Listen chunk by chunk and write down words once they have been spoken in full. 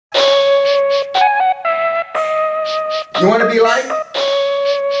You want to be like?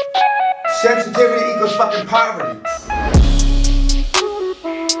 Sensitivity equals fucking poverty.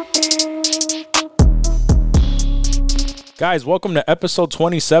 Guys, welcome to episode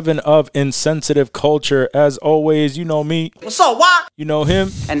 27 of Insensitive Culture. As always, you know me. What's up, what? You know him.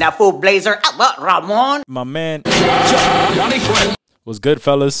 And that fool Blazer, Ramon. My man. What's good,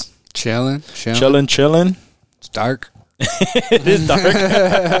 fellas? Chilling. It's dark. It is dark.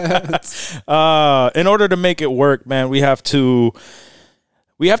 In order to make it work, man, we have to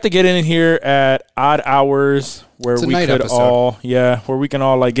get in here at odd hours where we could all, where we can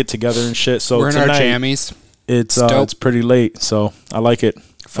all like get together and shit. So we're in tonight, our jammies. It's pretty late, so I like it.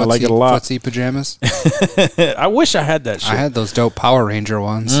 I like it a lot. Footsie pajamas. I wish I had that shit. I had those dope Power Ranger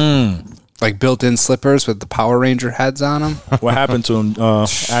ones. Like built-in slippers with the Power Ranger heads on them. What happened to them?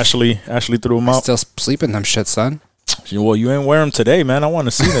 Ashley threw them out. Still sleep in them shit, son. Well, you ain't wear them today, man. I want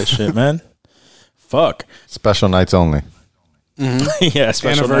to see that shit, man. Fuck. Special nights only. Mm-hmm. Yeah,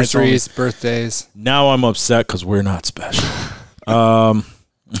 special anniversaries, nights only. birthdays. Now I'm upset because we're not special.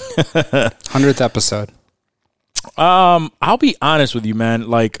 100th episode. I'll be honest with you, man.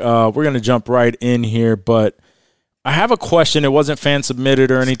 Like, we're gonna jump right in here, but I have a question. It wasn't fan submitted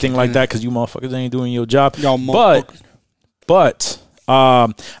or anything like that because you motherfuckers ain't doing your job. But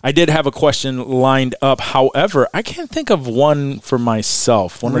I did have a question lined up. However, I can't think of one for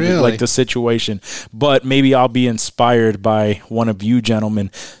myself. Of the situation, but maybe I'll be inspired by one of you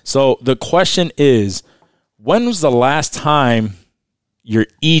gentlemen. So the question is, when was the last time your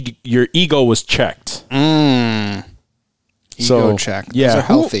ego was checked? Ego check. Yeah. Those are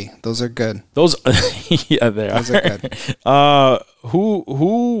healthy. Those are good. Those, yeah, they are. Those are good.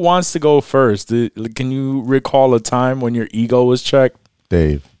 Who wants to go first? Can you recall a time when your ego was checked?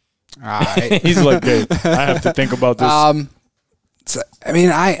 Dave. He's like, Dave, I have to think about this.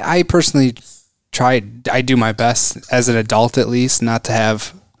 I personally I do my best as an adult, at least, not to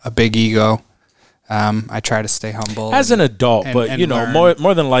have a big ego. I try to stay humble as an adult, but and you know,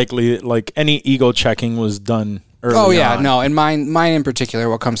 more than likely, like any ego checking was done early on. No, and mine in particular,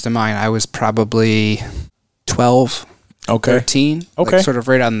 what comes to mind, I was probably 12, 13, like sort of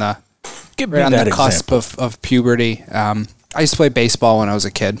right on the cusp of puberty. I used to play baseball when I was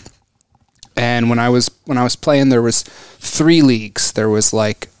a kid, and when I was playing, there was 3 leagues. There was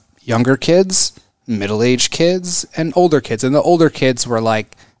like younger kids, middle-aged kids, and older kids, and the older kids were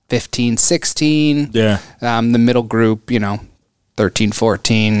like 15, 16. Yeah. The middle group, 13,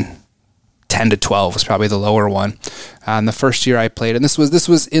 14, 10 to 12 was probably the lower one. And the first year I played, and this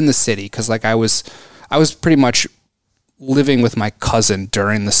was in the city, because like I was pretty much living with my cousin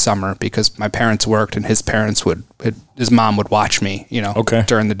during the summer because my parents worked and his mom would watch me,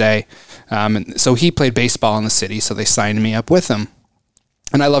 during the day. And so he played baseball in the city, so they signed me up with him.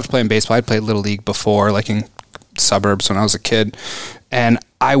 And I loved playing baseball. I played Little League before, like in suburbs when I was a kid. And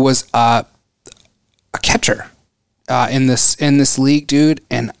I was a catcher in this league, dude,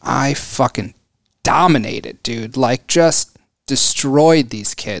 and I fucking dominated, dude. Like, just destroyed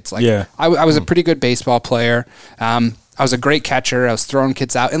these kids. Like, yeah. I was a pretty good baseball player. I was a great catcher. I was throwing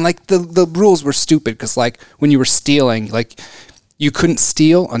kids out, and like the rules were stupid because like when you were stealing, like you couldn't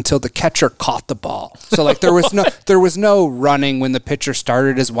steal until the catcher caught the ball. So like there was no running when the pitcher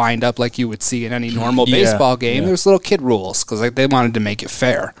started his windup like you would see in any normal baseball game. Yeah. There was little kid rules because like they wanted to make it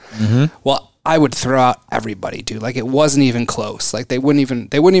fair. Mm-hmm. Well, I would throw out everybody, dude. Like it wasn't even close. Like they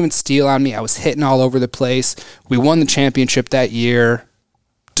wouldn't even steal on me. I was hitting all over the place. We won the championship that year,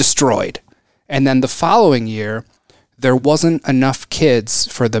 destroyed. And then the following year, there wasn't enough kids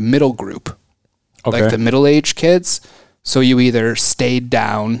for the middle group, like the middle-aged kids. So you either stayed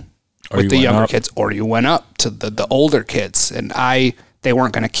down with the younger kids or you went up to the older kids. And they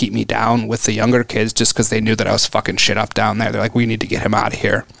weren't going to keep me down with the younger kids just because they knew that I was fucking shit up down there. They're like, we need to get him out of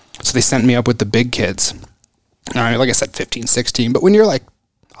here. So they sent me up with the big kids. Like I said, 15, 16. But when you're like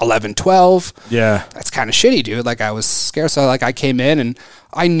 11, 12, yeah, that's kind of shitty, dude. Like I was scared. So like I came in and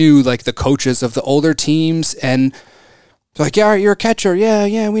I knew like the coaches of the older teams and they're like, yeah, you're a catcher.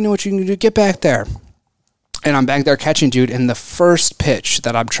 Yeah, we know what you can do. Get back there. And I'm back there catching, dude, and the first pitch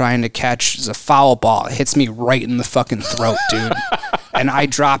that I'm trying to catch is a foul ball. It hits me right in the fucking throat, dude. And I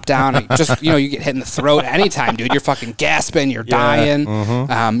drop down. You get hit in the throat anytime, dude. You're fucking gasping. You're dying.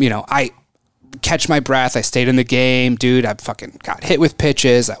 Mm-hmm. I catch my breath. I stayed in the game, dude. I fucking got hit with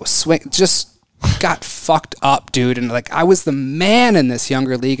pitches. I was just got fucked up, dude. And like I was the man in this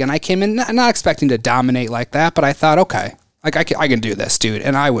younger league, and I came in not expecting to dominate like that, but I thought, okay, like I can do this, dude.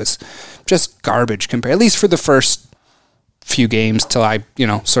 And I was just garbage compared, at least for the first few games till I,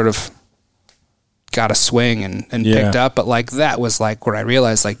 sort of got a swing and picked up. But like that was like where I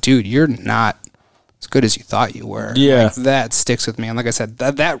realized, like, dude, you're not as good as you thought you were. Yeah. Like, that sticks with me. And like I said,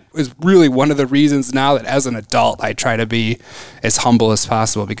 that is really one of the reasons now that as an adult, I try to be as humble as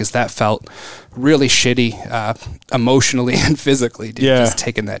possible, because that felt really shitty, emotionally and physically, dude. Yeah. Just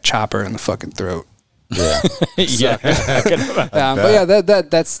taking that chopper in the fucking throat. Yeah. Yeah. But yeah,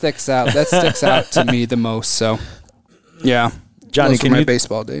 that sticks out. That sticks out to me the most. So, yeah. Johnny, can you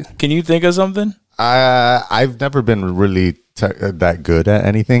baseball days? Can you think of something? I've never been really that good at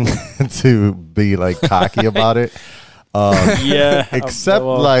anything to be like cocky about it. Yeah. Except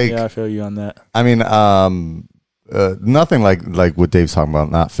yeah, I feel you on that. I mean, nothing like what Dave's talking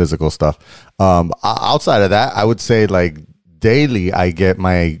about, not physical stuff. Outside of that, I would say like daily I get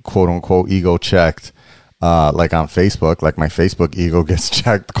my quote unquote ego checked. Like on Facebook, like my Facebook ego gets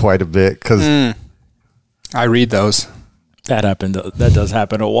checked quite a bit because I read those. That happened. That does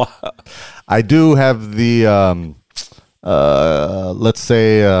happen a while. I do have the let's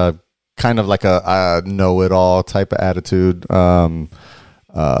say kind of like a know-it-all type of attitude.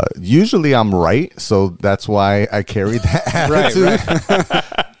 Usually I'm right, so that's why I carry that attitude. Right.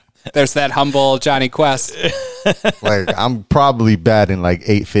 There's that humble Johnny Quest. Like I'm probably batting like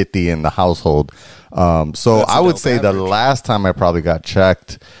 850 in the household. So I would say the last time I probably got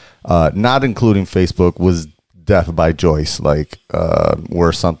checked, not including Facebook, was Death by Joyce. Like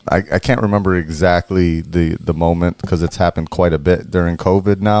where I can't remember exactly the moment because it's happened quite a bit during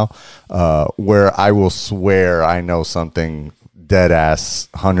COVID now, where I will swear I know something dead ass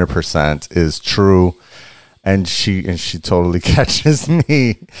 100% is true. And she totally catches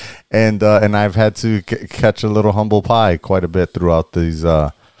me, and I've had to catch a little humble pie quite a bit throughout these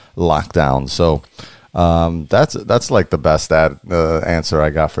lockdowns. So that's like the best answer I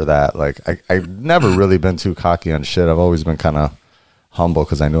got for that. Like I've never really been too cocky on shit. I've always been kind of humble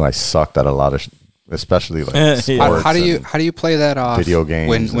because I knew I sucked at a lot of, especially like sports. How do you play that off? Video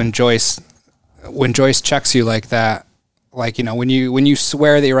games. When Joyce checks you like that. Like, you know, when you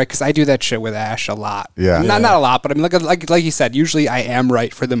swear that you're right, because I do that shit with Ash a lot. Yeah. Not a lot, but I mean, like you said, usually I am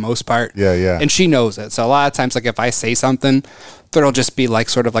right for the most part. Yeah, yeah. And she knows it. So a lot of times, like if I say something, there'll just be like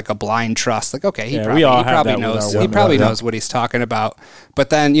sort of like a blind trust. Like, okay, he probably knows. He probably knows what he's talking about. But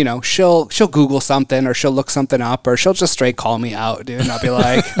then, you know, she'll Google something, or she'll look something up, or she'll just straight call me out, dude. And I'll be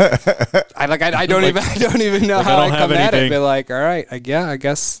like, I don't even know how I come at it. Be like, all right, I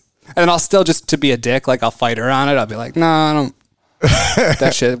guess. And then I'll still, just to be a dick, like I'll fight her on it. I'll be like, no, I don't.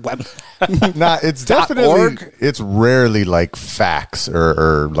 That shit. Nah, it's definitely, it's rarely like facts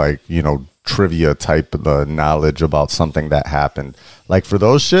or like, you know, trivia type of knowledge about something that happened. Like for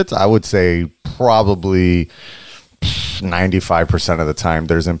those shits, I would say probably 95% of the time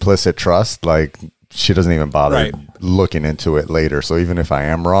there's implicit trust. Like she doesn't even bother looking into it later. So even if I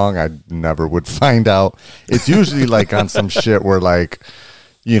am wrong, I never would find out. It's usually like on some shit where like,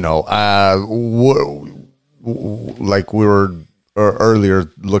 you know, like we were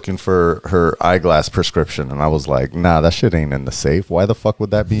earlier looking for her eyeglass prescription, and I was like, nah, that shit ain't in the safe. Why the fuck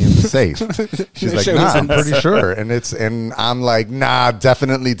would that be in the safe? She's like, nah, I'm pretty sure. And I'm like, nah,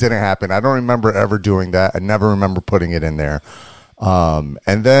 definitely didn't happen. I don't remember ever doing that. I never remember putting it in there.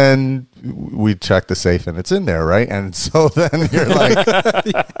 And then we check the safe and it's in there, right? And so then you're like,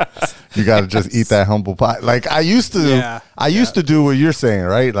 you got to just eat that humble pie. Like I used to do what you're saying,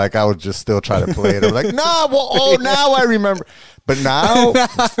 right? Like I would just still try to play it. I'm like, nah, well, now I remember. But now,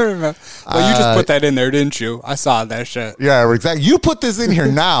 I remember. Well, you just put that in there, didn't you? I saw that shit. Yeah, exactly. You put this in here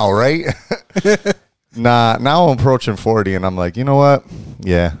now, right? Nah, now I'm approaching 40 and I'm like, you know what?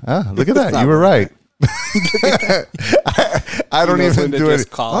 Yeah, look at that. You were right. I don't even do it.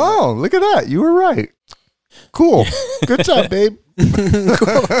 Oh, look at that. You were right. Cool. Good job, babe.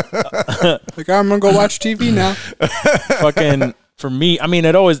 Like, I'm going to go watch TV now. Fucking, for me, I mean,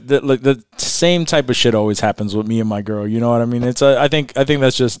 it always, the same type of shit always happens with me and my girl. You know what I mean? It's I think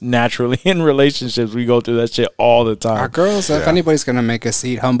that's just naturally in relationships. We go through that shit all the time. Our girls, if anybody's going to make us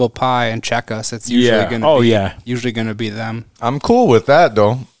eat humble pie and check us, it's usually going to be them. I'm cool with that,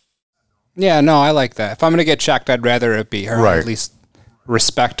 though. Yeah, no, I like that. If I'm going to get checked, I'd rather it be her. Right. At least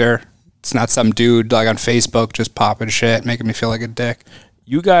respect her. It's not some dude like on Facebook just popping shit, making me feel like a dick.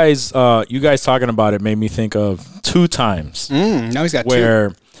 You guys talking about it made me think of 2 times. Now he's got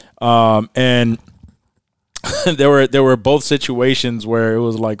where, 2. And there were both situations where it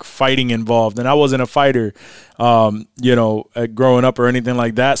was like fighting involved, and I wasn't a fighter, you know, growing up or anything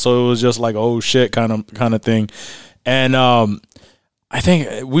like that. So it was just like, oh shit, kind of thing, and I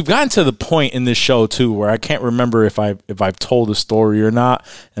think we've gotten to the point in this show too where I can't remember if I've told a story or not,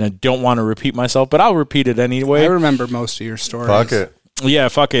 and I don't want to repeat myself, but I'll repeat it anyway. I remember most of your stories. Fuck it. Yeah,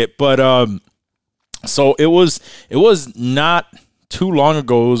 fuck it. But so it was not too long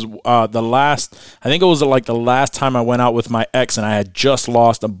ago. It was I think it was like the last time I went out with my ex, and I had just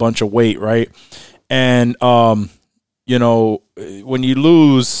lost a bunch of weight, right? And you know, when you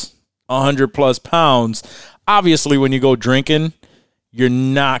lose 100 plus pounds, obviously when you go drinking, you're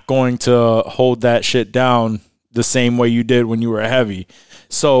not going to hold that shit down the same way you did when you were heavy.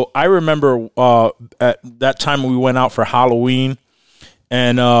 So I remember at that time we went out for Halloween,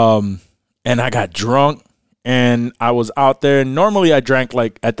 and I got drunk, and I was out there. Normally I drank,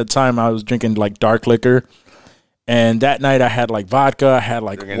 like, at the time I was drinking like dark liquor, and that night I had like vodka, I had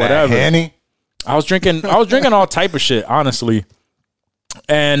like drinking whatever. Henny? I was drinking all type of shit, honestly.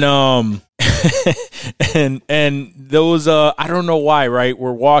 And and those I don't know why, right?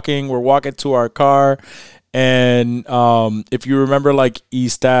 We're walking to our car, and if you remember, like,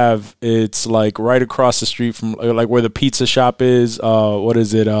 East Ave, it's like right across the street from like where the pizza shop is. What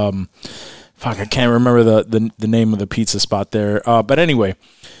is it? Fuck, I can't remember the name of the pizza spot there. But anyway,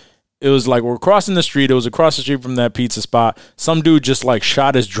 it was like we're crossing the street. It was across the street from that pizza spot. Some dude just like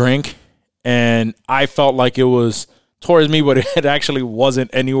shot his drink, and I felt like it was towards me, but it actually wasn't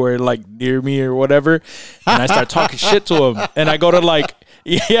anywhere like near me or whatever. And I start talking shit to him, and I go to like,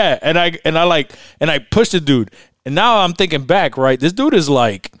 yeah, and I push the dude. And now I'm thinking back, right? This dude is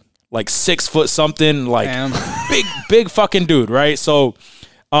like 6 foot something, like big fucking dude, right? So,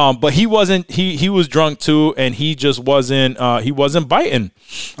 but he wasn't. He was drunk too, and he just wasn't. He wasn't biting.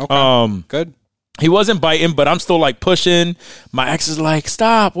 Okay, good. He wasn't biting, but I'm still like pushing. My ex is like,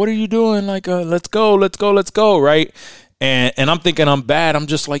 "Stop! What are you doing? Like, let's go, right?" And I'm thinking I'm bad. I'm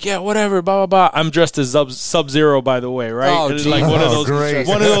just like, yeah, whatever, blah, blah, blah. I'm dressed as Sub-Zero, by the way, right? Oh, like one of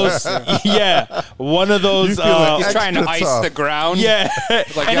those, yeah, one of those. Like he's trying to ice the ground. Yeah,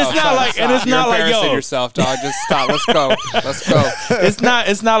 like, and it's not like, and it's not like, yo, yourself, dog. Just stop. Let's go.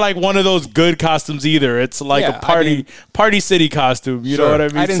 It's not like one of those good costumes either. It's like a party city costume. You know what I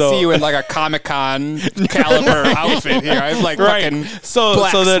mean? I didn't see you in like a Comic-Con caliber outfit here. I have like fucking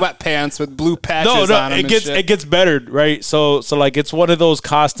black sweatpants with blue patches on them. It gets better, right? So like it's one of those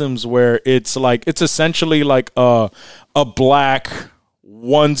costumes where it's like it's essentially like a black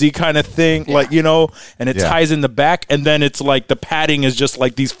onesie kind of thing, like, you know, and it ties in the back, and then it's like the padding is just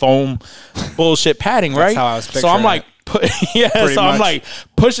like these foam bullshit padding, right? That's how I was picturing so I'm like, I'm like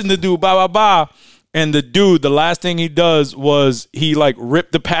pushing the dude, blah blah blah. And the dude, the last thing he does was he like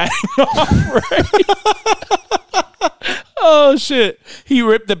ripped the padding off, right? Oh shit. He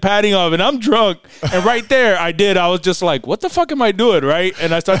ripped the padding off, and I'm drunk. And right there I was just like, what the fuck am I doing, right?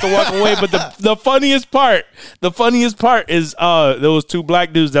 And I start to walk away. But the funniest part is there was 2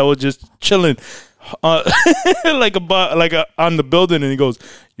 black dudes that were just chilling like on the building, and he goes,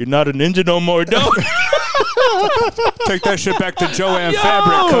 "You're not a ninja no more, dog." Take that shit back to Joanne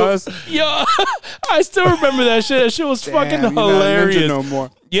Fabric, cuz. Yo, I still remember that shit. That shit was fucking hilarious. You're not a ninja no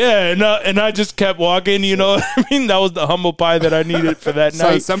more. Yeah, and I just kept walking, you know what I mean? That was the humble pie that I needed for that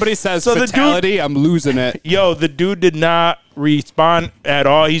night. Somebody says fatality, I'm losing it. Yo, the dude did not respond at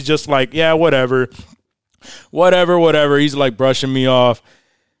all. He's just like, yeah, whatever. He's like brushing me off.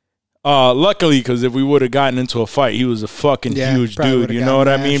 Luckily, because if we would have gotten into a fight, he was a fucking huge dude. You know what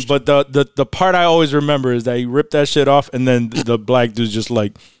I mean? But the part I always remember is that he ripped that shit off, and then the black dude's just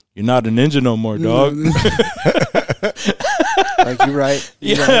like, "You're not a ninja no more, dog." Like, you're right.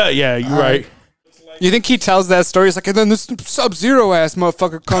 You're right. You think he tells that story? He's like, and then this Sub-Zero ass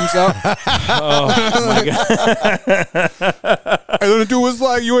motherfucker comes out. Oh my god! And then the dude was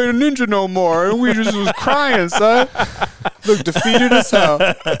like, "You ain't a ninja no more," and we just was crying, son. Look, defeated as hell.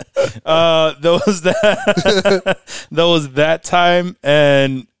 There was that time,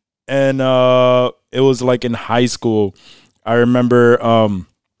 and it was like in high school. I remember,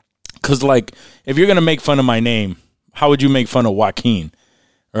 because like if you're gonna make fun of my name, how would you make fun of Joaquin,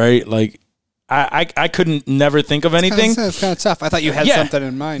 right? Like. I couldn't never think of anything. It's kind of tough. I thought you had something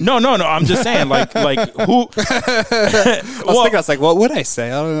in mind. No. I'm just saying, like who? I was like, what would I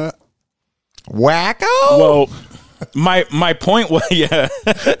say? I don't know. Wacko. Well, my point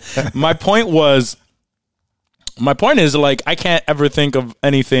was, my point is like I can't ever think of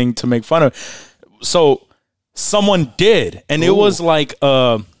anything to make fun of. So someone did, and it was like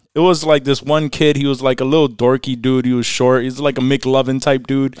It was like this one kid. He was like a little dorky dude. He was short. He's like a McLovin type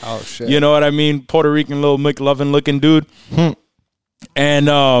dude. Oh shit! You know what I mean? Puerto Rican little McLovin looking dude. And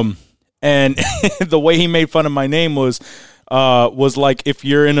the way he made fun of my name was like if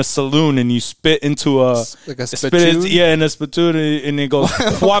you're in a saloon and you spit into a spittoon? in a spittoon, and it goes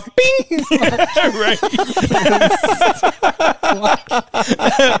whopping, right?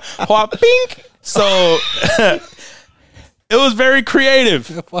 Whopping. So. It was very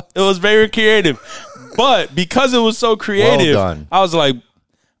creative. But because it was so creative, Well done. I was like,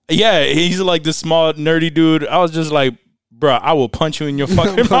 yeah, he's like this small nerdy dude. I was just like, bro, I will punch you in your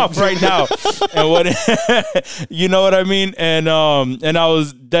fucking mouth right now. And what, you know what I mean? And I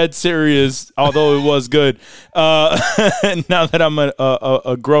was dead serious, although it was good. Now that I'm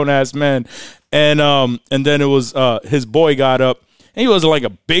a grown ass man, and then it was his boy got up, and he was like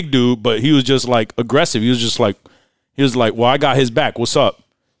a big dude, but he was just like aggressive. He was like, well, I got his back. What's up?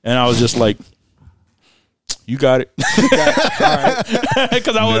 And I was just like, you got it. All right.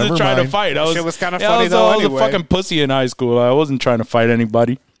 Because I wasn't trying to fight. Shit was kind of funny though. I was a fucking pussy in high school. I wasn't trying to fight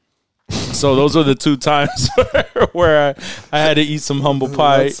anybody. So those were the two times where I had to eat some humble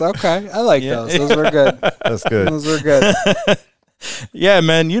pie. That's okay. I like those. Those were good. That's good. Those were good. Yeah,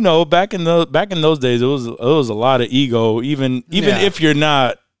 man. You know, back in those days, it was a lot of ego. Even if you're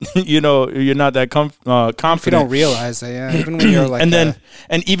not, you know, you're not that confident. If you don't realize that, yeah. Even when you're like, and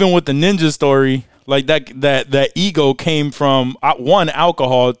even with the ninja story. Like that ego came from one,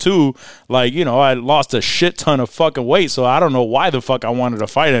 alcohol, two, like, you know, I lost a shit ton of fucking weight, so I don't know why the fuck I wanted to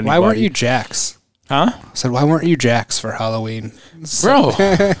fight anybody. Why weren't you Jax? Huh? I said, why weren't you Jax for Halloween? Bro,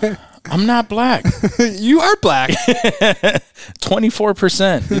 I'm not black. You are black.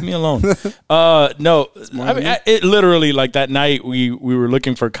 24%. Leave me alone. No, I mean, it literally, like that night we were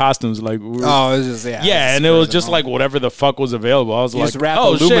looking for costumes. Like, it was just and it was just like whatever the fuck was available. I was you like, just wrap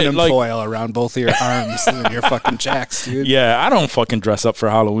aluminum foil around both of your arms, and then you're fucking Jax, dude. Yeah, I don't fucking dress up for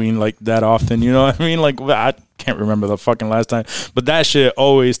Halloween like that often. You know what I mean? Like, I can't remember the fucking last time, but that shit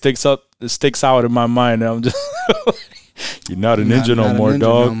always sticks out in my mind. And I'm just. You're not a ninja no more,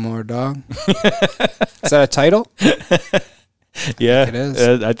 dog. No more, dog. Is that a title? Yeah, it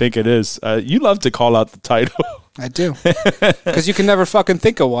is. I think it is. You love to call out the title. I do, because you can never fucking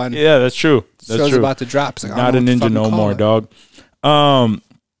think of one. Yeah, that's true. That's Show's true. about to drop. Like, not a ninja no more, dog. All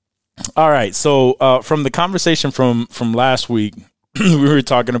right. So from the conversation from last week, we were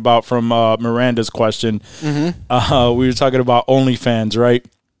talking about from Miranda's question. Mm-hmm. We were talking about OnlyFans, right?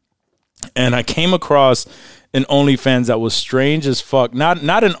 And I came across an OnlyFans that was strange as fuck. Not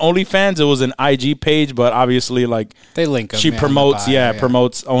an OnlyFans, it was an IG page, but obviously like they link them. She promotes,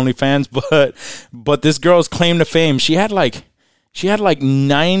 promotes OnlyFans, but this girl's claim to fame, she had like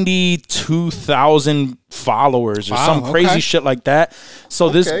 92,000 followers or some crazy shit like that. So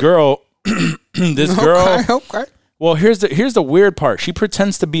this girl, Okay. Well, here's the weird part. She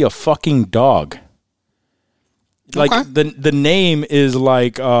pretends to be a fucking dog. Like the name is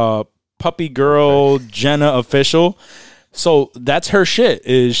like Puppy Girl Jenna Official. So that's her shit.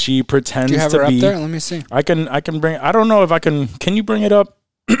 Is she pretends to be? Do you have her up there? Let me see. I can bring. I don't know if I can. Can you bring it up,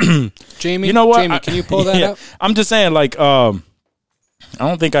 Jamie? You know what? Jamie, can you pull that up? I'm just saying, like, I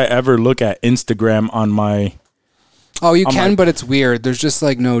don't think I ever look at Instagram on my. Oh, you can, but it's weird. There's just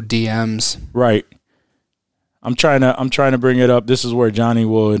like no DMs. Right. I'm trying to bring it up. This is where Johnny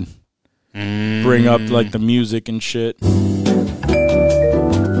would bring up like the music and shit.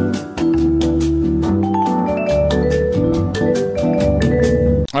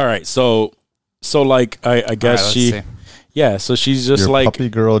 All right, so like I guess see. Yeah, so she's just Your like Puppy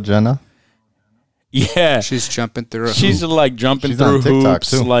Girl Jenna. Yeah, she's jumping through. She's like jumping she's through on TikTok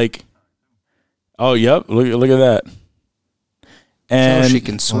hoops, too. like. Oh, yep! Look at that. And so she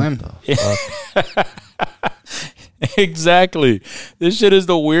can swim. Exactly. This shit is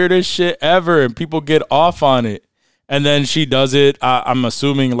the weirdest shit ever, and people get off on it. And then she does it. I'm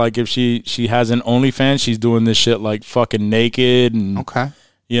assuming like if she has an OnlyFans, she's doing this shit like fucking naked and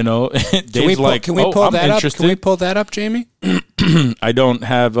you know. Can we pull that up? Can we pull that up, Jamie? I don't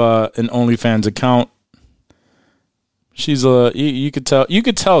have an OnlyFans account. She's you could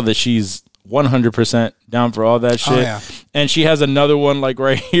tell that she's 100% down for all that shit. Oh, yeah. And she has another one like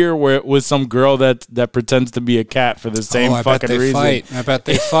right here where it was some girl that pretends to be a cat for the same fucking reason. I bet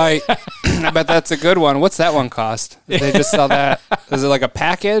they fight. I bet that's a good one. What's that one cost? They just sell that. Is it like a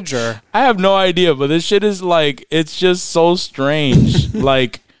package or? I have no idea, but this shit is like, it's just so strange.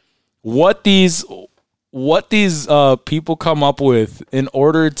 Like what these people come up with in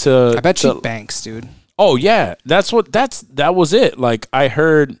order to. I bet she banks, dude. Oh yeah, that was it. Like I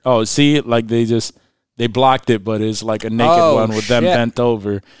heard. Oh, see, like they blocked it, but it's like a naked one with them bent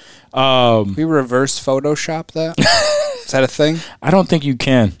over. We reverse Photoshop that. Is that a thing? I don't think you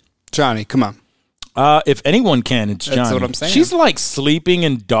can. Johnny, come on. If anyone can, it's Johnny. That's what I'm saying. She's like sleeping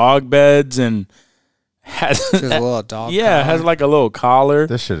in dog beds and has a little dog. Yeah, collar. has like a little collar.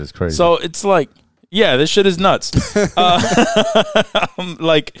 This shit is crazy. So it's like. Yeah, this shit is nuts. Like,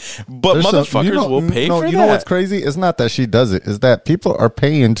 but motherfuckers will pay for that. You know what's crazy? It's not that she does it. It's that people are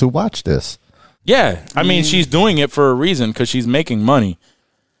paying to watch this. Yeah. I mean, she's doing it for a reason because she's making money.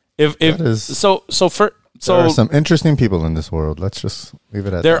 There are some interesting people in this world. Let's just leave it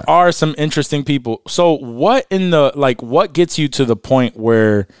at that. There are some interesting people. So what what gets you to the point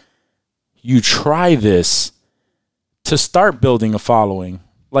where you try this to start building a following?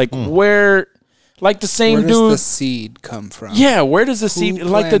 Like where, like the same dude. Where does the seed come from? Yeah, where does the seed,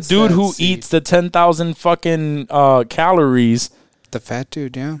 like the dude who eats the 10,000 fucking calories. The fat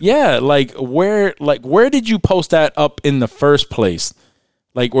dude, yeah. Yeah, where did you post that up in the first place?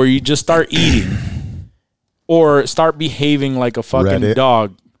 Like where you just start eating. Or start behaving like a fucking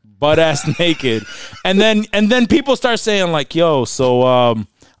dog, butt ass naked, and then people start saying like, "Yo, so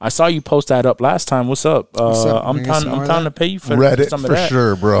I saw you post that up last time. What's up? I'm trying to pay you for Reddit some for of that."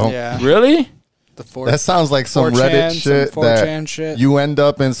 Sure, bro. Yeah. Really? That sounds like some Reddit shit that shit. You end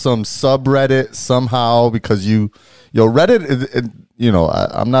up in some subreddit somehow because Reddit.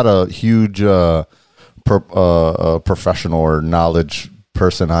 I'm not a huge professional or knowledge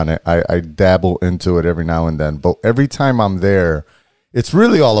person on it. I dabble into it every now and then, but every time I'm there, it's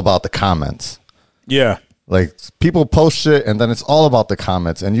really all about the comments. Yeah. Like people post shit and then it's all about the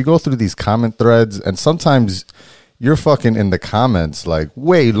comments, and you go through these comment threads and sometimes you're fucking in the comments like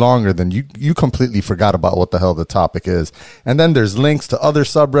way longer than you completely forgot about what the hell the topic is. And then there's links to other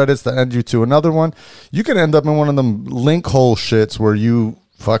subreddits that end you to another one. You can end up in one of them link hole shits where you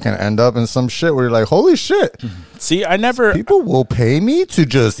fucking end up in some shit where you're like, holy shit. See, people will pay me to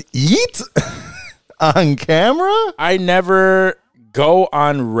just eat on camera. I never go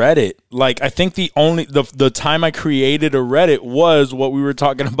on Reddit. Like, I think the time I created a Reddit was what we were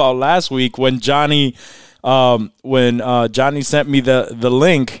talking about last week when Johnny sent me the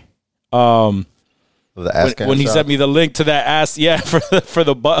link. When he sent me the link to that ass, for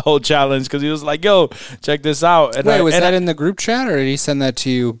the butthole challenge, because he was like, "Yo, check this out." And was that in the group chat, or did he send that to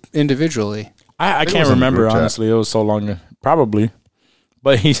you individually? I can't remember, honestly. It was so long, probably.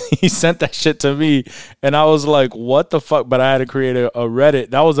 But he sent that shit to me, and I was like, "What the fuck?" But I had to create a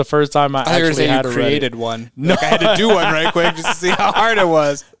Reddit. That was the first time I actually had created one. No, I had to do one right quick just to see how hard it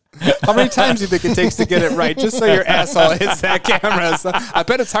was. How many times do you think it takes to get it right just so your asshole hits that camera? So I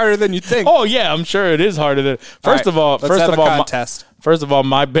bet it's harder than you think. Oh yeah, I'm sure it is harder than. First of all,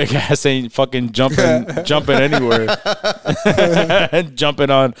 my big ass ain't fucking jumping anywhere. Jumping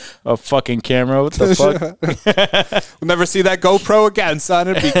on a fucking camera. What the fuck? We'll never see that GoPro again, son.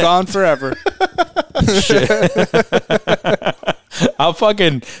 It'll be gone forever. Shit. I'll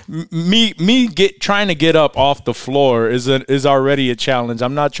fucking trying to get up off the floor is already a challenge.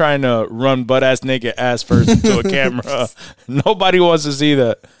 I'm not trying to run butt ass naked ass first into a camera. Nobody wants to see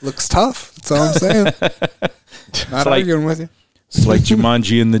that. Looks tough. That's all I'm saying. Not arguing with you. It's like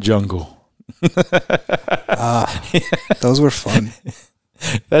Jumanji in the jungle. Those were fun.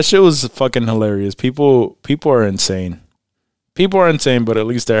 That shit was fucking hilarious. People are insane. People are insane, but at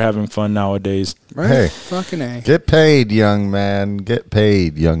least they're having fun nowadays. Right? Hey, fucking A. Get paid, young man. Get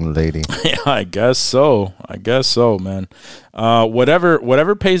paid, young lady. Yeah, I guess so, man.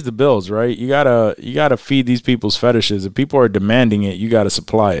 Whatever pays the bills, right? You gotta feed these people's fetishes. If people are demanding it, you gotta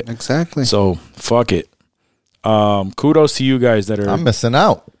supply it. Exactly. So fuck it. Kudos to you guys that are. I'm missing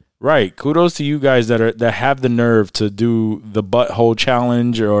out. Right. Kudos to you guys that have the nerve to do the butthole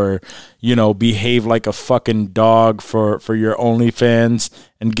challenge or, behave like a fucking dog for your OnlyFans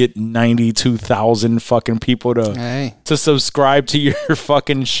and get 92,000 fucking people to subscribe to your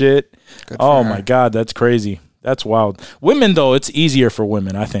fucking shit. Oh my God, that's crazy. That's wild. Women though, it's easier for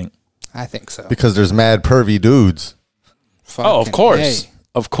women, I think. I think so. Because there's mad pervy dudes. Fucking of course.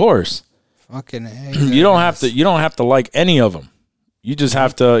 Of course. Fucking A. You don't have to like any of them. You just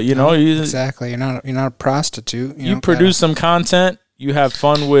have to, exactly. You're not a prostitute. You produce some content. You have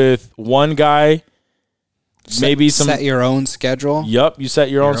fun with one guy. Set your own schedule. Yup, you set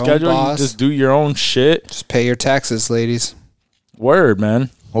your own schedule. You just do your own shit. Just pay your taxes, ladies. Word,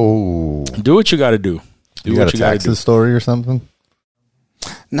 man. Oh, do what you got to do. You got a taxes story or something?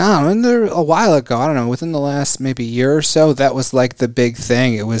 No, a while ago, I don't know, within the last maybe year or so, that was like the big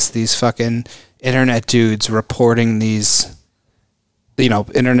thing. It was these fucking internet dudes reporting these,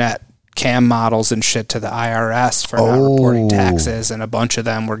 internet cam models and shit to the IRS for not reporting taxes, and a bunch of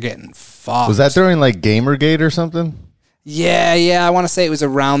them were getting fucked. Was that during like Gamergate or something? Yeah, I want to say it was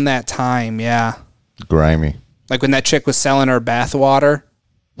around that time, yeah. Grimy. Like when that chick was selling her bathwater.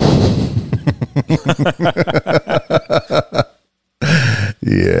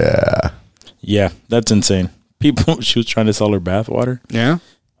 Yeah, that's insane. She was trying to sell her bathwater. Yeah,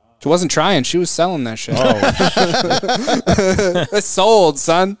 she wasn't trying. She was selling that shit. It's sold,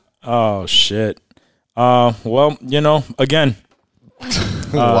 son. Oh shit. Well, again.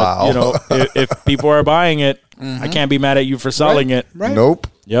 Wow. If people are buying it, I can't be mad at you for selling it. Right. Nope.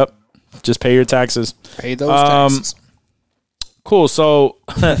 Yep. Just pay your taxes. Pay those taxes. Cool. So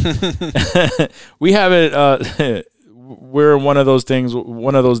we have it. We're one of those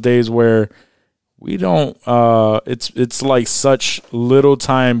days where we don't. It's like such little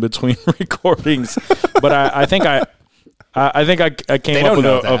time between recordings, but I think I came up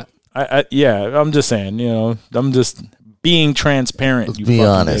with I'm just saying. I'm just being transparent. Let's be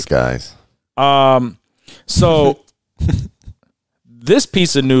honest, guys. So this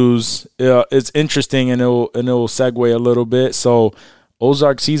piece of news is interesting, and it'll segue a little bit. So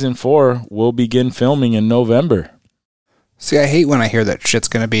Ozark season 4 will begin filming in November. See, I hate when I hear that shit's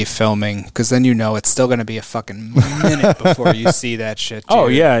going to be filming, because then it's still going to be a fucking minute before you see that shit, dude. Oh,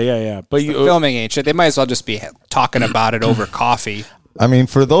 yeah. But the filming ain't shit. They might as well just be talking about it over coffee. I mean,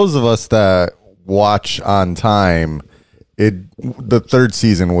 for those of us that watch on time, the third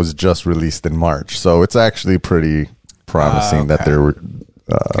season was just released in March, so it's actually pretty promising that they're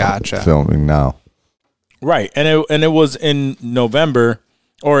filming now. Right, and it was in November.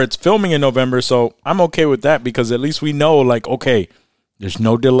 Or it's filming in November, so I'm okay with that, because at least we know, like, okay, there's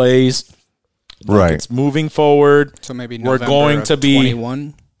no delays. Right. It's moving forward. So maybe November of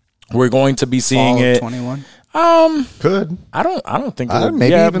 21? We're going to be seeing fall it. 21? Could. I don't think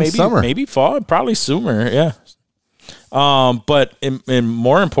maybe summer. Maybe fall, probably sooner, yeah. But in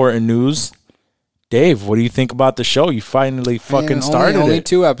more important news, Dave, what do you think about the show? You finally fucking started it. Only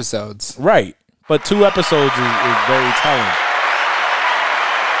 2 episodes. Right. But 2 episodes is very telling.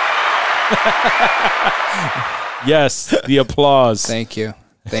 Yes, the applause. Thank you.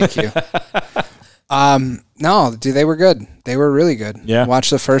 No, dude, they were good. They were really good. Yeah.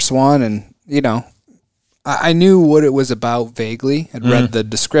 Watched the first one, and I knew what it was about vaguely. I'd read the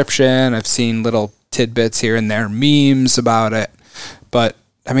description. I've seen little tidbits here and there, memes about it. But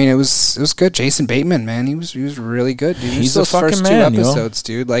I mean, it was good. Jason Bateman, man, he was really good, dude. He's a fucking first man, 2 episodes,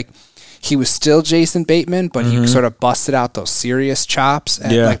 dude. Like, he was still Jason Bateman, but he sort of busted out those serious chops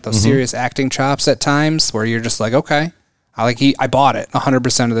and like those serious acting chops at times, where you're just like, okay, I bought it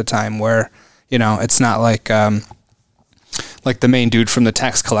 100% of the time. Where it's not like the main dude from The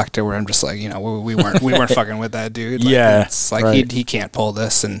Tax Collector, where I'm just like, we weren't fucking with that dude. Like, it's like right. he can't pull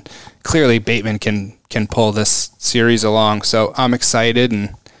this, and clearly Bateman can pull this series along. So I'm excited,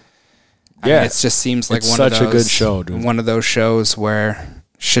 and I mean, it just seems like one of those, a good show, dude. One of those shows where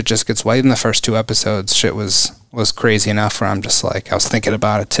shit just gets white in the first 2 episodes. Shit was crazy enough where I'm just like, I was thinking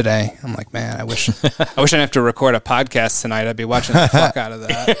about it today. I'm like, man, I wish I didn't have to record a podcast tonight. I'd be watching the fuck out of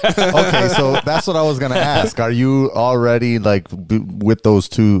that. Okay, so that's what I was gonna ask. Are you already like with those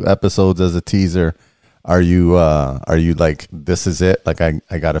 2 episodes as a teaser? Are you like, this is it? Like, I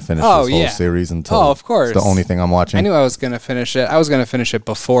got to finish this whole series until of course, it's the only thing I'm watching. I knew I was gonna finish it. I was gonna finish it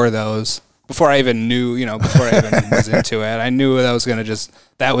before those. Before I even knew, before I even was into it, I knew that I was going to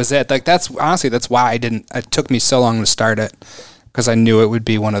that was it. Like, that's why it took me so long to start it, because I knew it would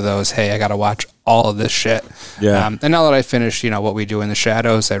be one of those, hey, I got to watch all of this shit. Yeah. And now that I finished, What We Do in the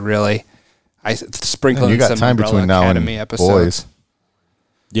Shadows, I sprinkle in some time Umbrella between now Academy and episodes. Boys.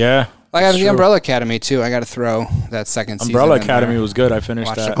 Yeah. I have the Umbrella Academy, too. I got to throw that second season Umbrella Academy was good. I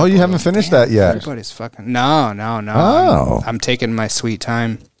finished that. Oh, you haven't finished that yet? Everybody's fucking... No. Oh. I'm taking my sweet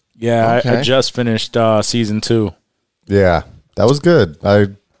time. Yeah, okay. I just finished season 2. Yeah, that was good.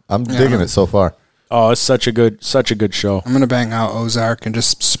 I'm digging it so far. Oh, it's such a good show. I'm gonna bang out Ozark and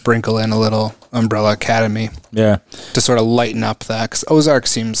just sprinkle in a little Umbrella Academy. Yeah, to sort of lighten up that, because Ozark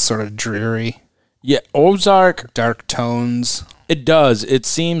seems sort of dreary. Yeah, Ozark, dark tones. It does. It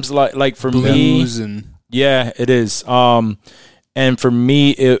seems like for blues me, and yeah, it is. And for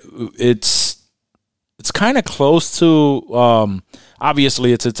me, it's kind of close to.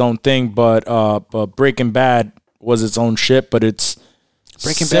 Obviously, it's its own thing, but Breaking Bad was its own shit. But it's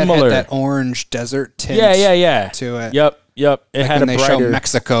Breaking similar. Bad had that orange desert tint. Yeah. To it. Yep. It like had when a they brighter. show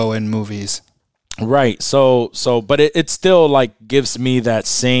Mexico in movies. Right. So, but it still like gives me that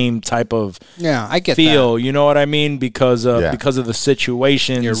same type of I get feel. that. You know what I mean? Because of the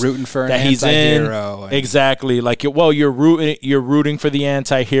situation you're rooting for that he's anti-hero in. Exactly. Like you're rooting for the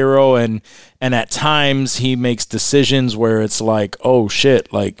anti-hero, and at times he makes decisions where it's like, oh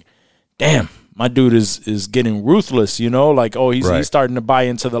shit, like damn, my dude is getting ruthless. Like he's starting to buy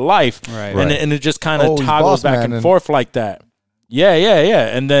into the life, right? And it just kind of toggles back and forth like that. Yeah.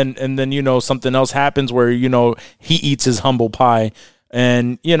 And then something else happens where he eats his humble pie,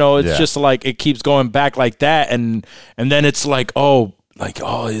 and it's just like it keeps going back like that, and then it's like, oh,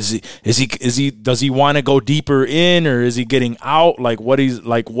 oh, does he want to go deeper in, or is he getting out? Like, what is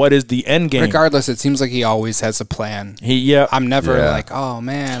the end game? Regardless, it seems like he always has a plan. I'm never like, oh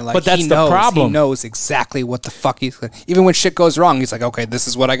man, like, but that's the problem. He knows exactly what the fuck even when shit goes wrong, he's like, okay, this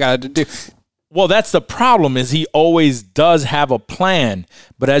is what I got to do. Well, that's the problem, is he always does have a plan,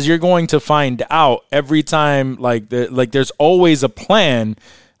 but as you're going to find out every time, there's always a plan.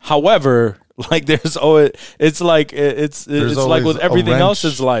 However, like it's like with everything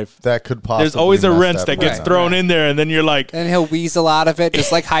else in life that could possibly there's always a wrench that gets thrown in there, and then you're like, and he'll weasel out of it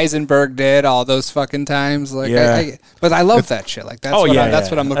just like Heisenberg did all those fucking times. Like, but I love that shit. Like, that's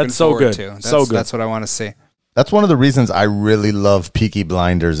what I'm looking forward to. That's what I want to see. That's one of the reasons I really love Peaky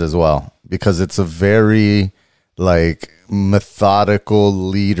Blinders as well, because it's a very like methodical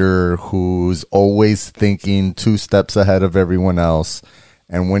leader who's always thinking 2 steps ahead of everyone else.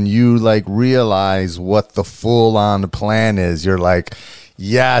 And when you like realize what the full on plan is, you're like,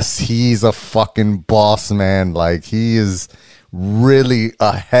 yes, he's a fucking boss, man. Like, he is really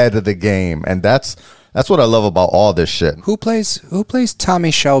ahead of the game. And that's what I love about all this shit. Who plays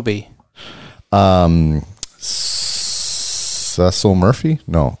Tommy Shelby? Cecil Murphy?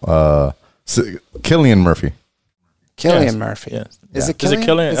 No. Cillian Murphy. Cillian Murphy. Yes. Is it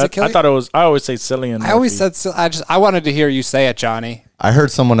Cillian? I thought it was. I always say Cillian Murphy. I always said. I wanted to hear you say it, Johnny. I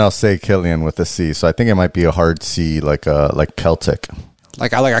heard someone else say Killian with a C, so I think it might be a hard C, like Celtic.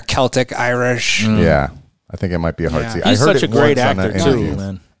 Like a Celtic Irish. Yeah, I think it might be a hard C. He's such a great actor too,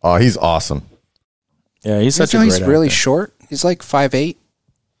 man. Oh, he's awesome. Yeah, he's such a great actor. He's really short. He's like 5'8".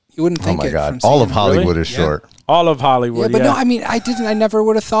 You wouldn't think it. Oh my God! All of Hollywood is short. All of Hollywood. Yeah, but no, I mean, I never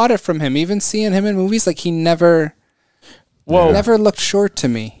would have thought it from him. Even seeing him in movies, like, he never. Whoa. Never looked short to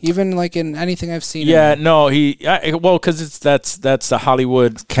me, even like in anything I've seen. Yeah, no, because that's the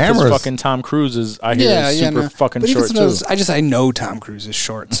Hollywood cameras. Fucking Tom Cruise is super fucking short too. I know Tom Cruise is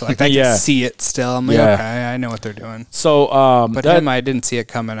short, so like I can see it still. I'm like, okay, I know what they're doing. So, but him, I didn't see it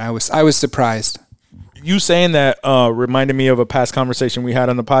coming. I was surprised. You saying that reminded me of a past conversation we had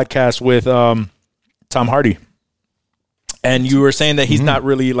on the podcast with Tom Hardy, and you were saying that he's not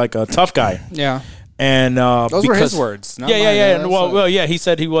really like a tough guy. Yeah. And those were his words. Yeah. Well, he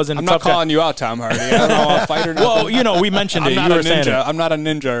said he wasn't. I'm a tough not calling guy. you out, Tom Hardy. I don't know a fighter. Well, we mentioned it. I'm not a ninja. I'm not a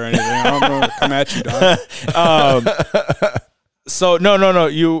ninja or anything. I'm going to come at you, dog. So no.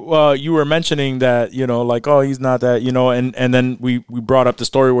 You were mentioning that like, oh, he's not that, and then we brought up the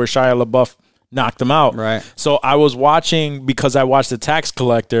story where Shia LaBeouf knocked him out. Right. So I was watching, because I watched The Tax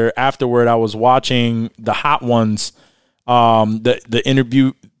Collector. Afterward, I was watching the Hot Ones, the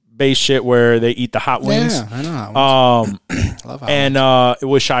interview based shit where they eat the hot wings. Yeah, I know. Love and it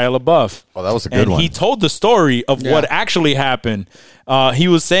was Shia LaBeouf. Oh, that was a good one. And he told the story of what actually happened. He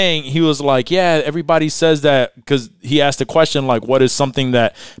was like, yeah, everybody says that, because he asked a question like, what is something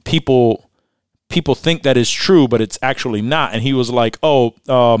that people think that is true, but it's actually not? And he was like, he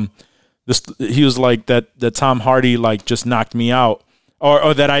was like that Tom Hardy like just knocked me out.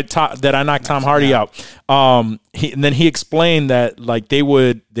 Or that I knocked Tom Hardy out. And then he explained that like they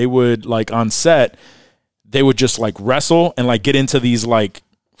would like on set, they would just like wrestle and like get into these like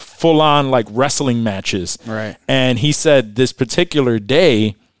full on like wrestling matches. Right. And he said this particular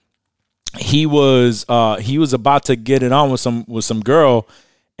day, he was about to get it on with some girl,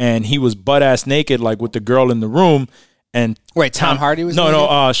 and he was butt ass naked like with the girl in the room. And wait, Tom Hardy was naked?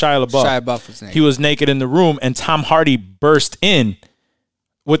 Shia LaBeouf. Shia LaBeouf was naked. He was naked in the room, and Tom Hardy burst in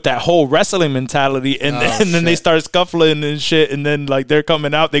with that whole wrestling mentality, and then they start scuffling and shit, and then like they're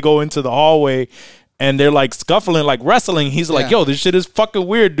coming out, they go into the hallway, and they're like scuffling, like wrestling. He's like, yo, this shit is fucking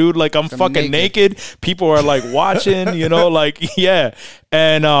weird, dude. Like, I'm fucking naked. People are like watching, like, yeah.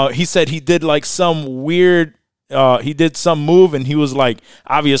 And he said he did like some weird, he did some move, and he was like,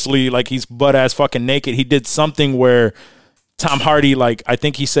 obviously, like he's butt ass fucking naked. He did something where Tom Hardy, like, I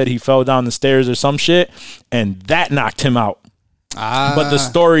think he said he fell down the stairs or some shit, and that knocked him out. But the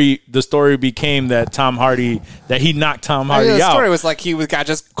story became that he knocked Tom Hardy out. The story was like he got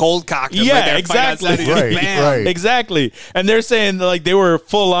just cold cocked. Yeah, exactly. Right. Exactly. And they're saying like they were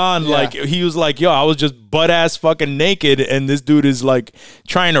full on, like he was like, yo, I was just butt ass fucking naked, and this dude is like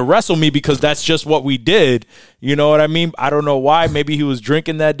trying to wrestle me because that's just what we did. You know what I mean? I don't know why. Maybe he was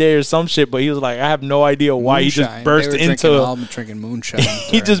drinking that day or some shit, but he was like, I have no idea why. Moonshine. He just burst drinking moonshine.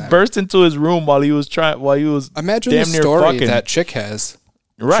 He just burst into his room while he was imagine damn the near story fucking. that chick has.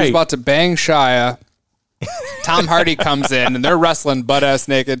 Right. She's about to bang Shia. Tom Hardy comes in, and they're wrestling butt ass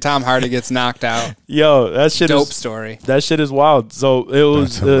naked. Tom Hardy gets knocked out. Yo, that shit dope is story. That shit is wild. So it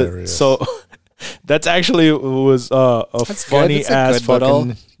was That's actually was That's funny ass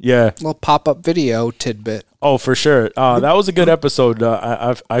fucking little pop-up video tidbit. Oh, for sure. That was a good episode.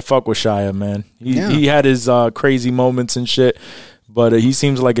 I fuck with Shia, man. He had his crazy moments and shit, but he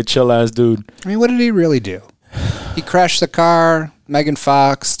seems like a chill ass dude. I mean, what did he really do? He crashed the car. Megan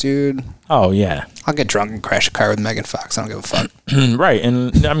Fox, dude. Oh yeah. I'll get drunk and crash a car with Megan Fox. I don't give a fuck. Right,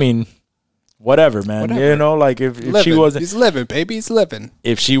 and I mean, whatever, man. Whatever. You know, like if she wasn't, he's living, baby. He's living.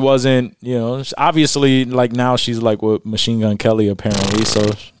 If she wasn't, you know, obviously, like now she's like with Machine Gun Kelly apparently,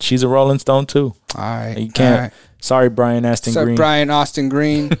 so she's a Rolling Stone too. All right, you can't. All right. Sorry, Brian Austin Green. Brian Austin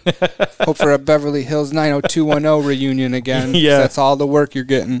Green. Hope for a Beverly Hills 90210 reunion again. Yeah, that's all the work you're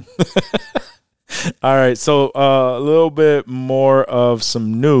getting. All right, so a little bit more of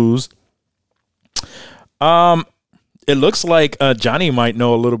some news. It looks like Johnny might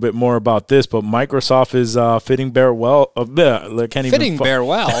know a little bit more about this, but Microsoft is fitting farewell.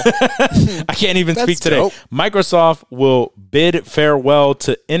 I can't even speak today. Dope. Microsoft will bid farewell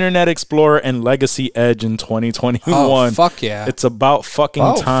to Internet Explorer and Legacy Edge in 2021. Oh, fuck yeah. It's about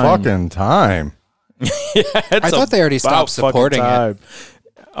fucking time. I thought they already stopped supporting it.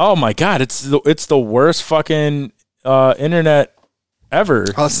 Oh my god, it's the worst fucking internet ever.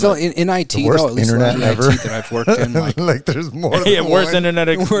 Oh, still in IT, the worst though, at least internet in ever IT that I've worked in. Like there's more. Yeah, worst Internet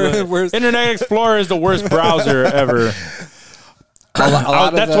Explorer. Internet Explorer is the worst browser ever.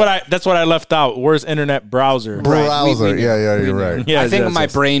 That's what I left out. Worst internet browser. Browser. You're right. Yeah, I think my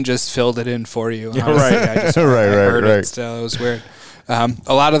brain just filled it in for you. Honestly. Right. I just heard it still. It was weird. A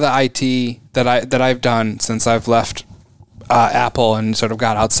lot of the IT that I've done since I've left Apple and sort of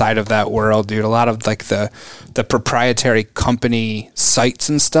got outside of that world, dude. A lot of like the proprietary company sites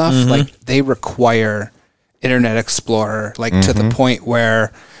and stuff, like they require Internet Explorer, like to the point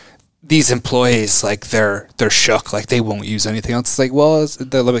where these employees, like they're shook, like they won't use anything else. It's like, well, it's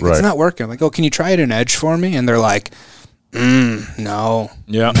not working. I'm like, oh, can you try it in Edge for me? And they're like, no.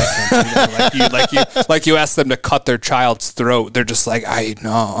 Yeah. like you ask them to cut their child's throat. They're just like, I'm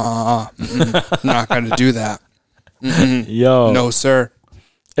not going to do that. Yo, no, sir.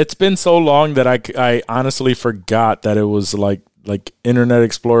 It's been so long that I honestly forgot that it was like Internet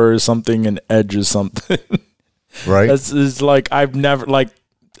Explorer is something and Edge is something. Right. It's like I've never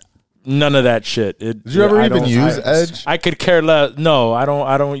none of that shit. Did you ever even use Edge? I could care less. No, I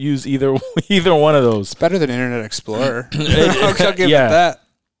don't use either one of those. It's better than Internet Explorer. I'll give it that.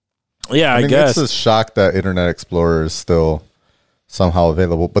 Yeah, I guess it's a shock that Internet Explorer is still somehow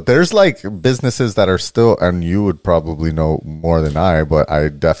available, but there's like businesses that are still, and you would probably know more than I, but I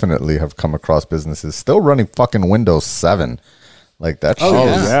definitely have come across businesses still running fucking Windows 7 like that.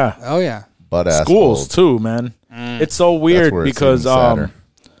 Oh yeah, but schools too, man. It's so weird because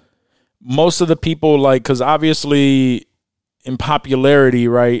most of the people, like, because obviously in popularity,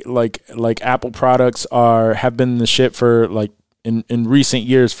 right, like Apple products have been the shit for like in recent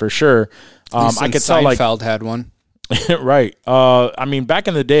years for sure. I could tell like Seinfeld had one. Right. I mean, back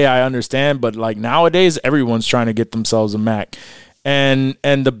in the day, I understand, but like nowadays, everyone's trying to get themselves a Mac, and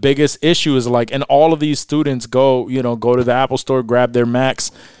the biggest issue is like, and all of these students go to the Apple Store, grab their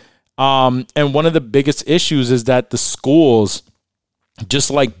Macs, and one of the biggest issues is that the schools,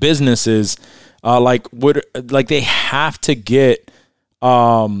 just like businesses, they have to get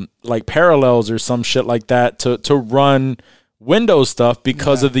like Parallels or some shit like that to run Windows stuff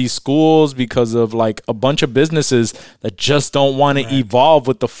because of these schools, because of like a bunch of businesses that just don't want to evolve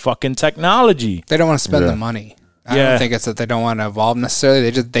with the fucking technology. They don't want to spend the money. I don't think it's that they don't want to evolve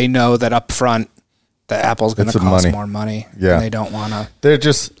necessarily. They know that up front that Apple's going to cost more money. Yeah, and they don't want to.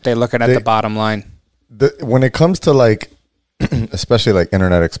 They're looking at the bottom line. When it comes to like, especially like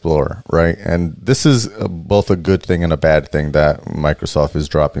Internet Explorer, right? And this is both a good thing and a bad thing that Microsoft is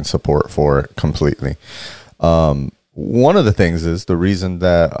dropping support for it completely. One of the things is the reason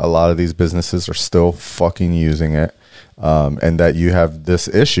that a lot of these businesses are still fucking using it, and that you have this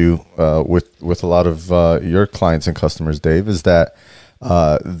issue with a lot of your clients and customers, Dave, is that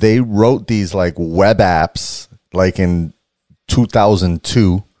they wrote these like web apps like in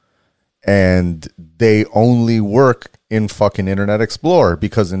 2002, and they only work in fucking Internet Explorer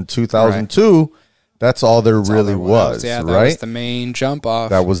because in 2002. That's all there really was, yeah, right? That was the main jump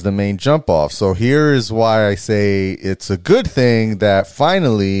off. That was the main jump off. So here is why I say it's a good thing that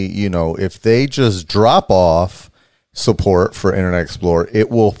finally, if they just drop off support for Internet Explorer,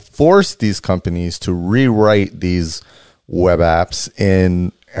 it will force these companies to rewrite these web apps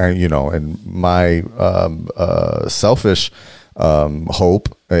in my selfish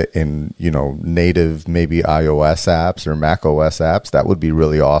hope in, native maybe iOS apps or Mac OS apps. That would be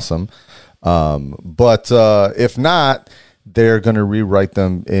really awesome. But if not, they're going to rewrite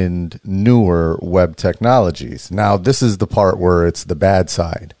them in newer web technologies. Now, this is the part where it's the bad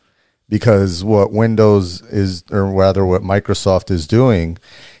side, because what Windows is, or rather what Microsoft is doing,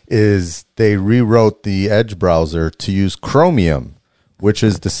 is they rewrote the Edge browser to use Chromium, which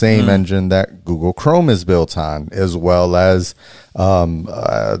is the same engine that Google Chrome is built on, as well as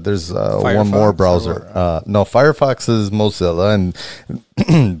there's one more browser. No, Firefox is Mozilla,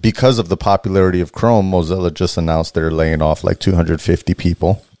 and because of the popularity of Chrome, Mozilla just announced they're laying off like 250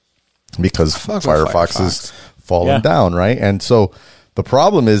 people because Firefox is falling down, right? And so the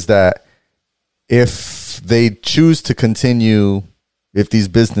problem is that if they choose to continue, if these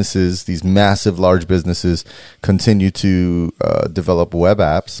businesses, these massive, large businesses, continue to develop web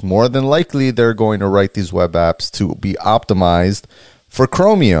apps, more than likely they're going to write these web apps to be optimized for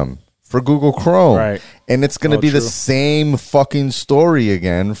Chromium, for Google Chrome. Right. And it's going to be the same fucking story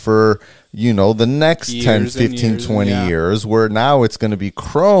again for, you know, the next years 10, 15, 20 years, where now it's going to be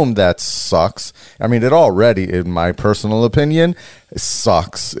Chrome that sucks. I mean, it already, in my personal opinion,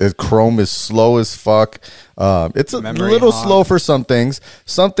 sucks. Chrome is slow as fuck. It's a little slow for some things.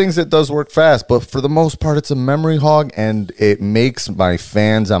 Some things it does work fast, but for the most part, it's a memory hog, and it makes my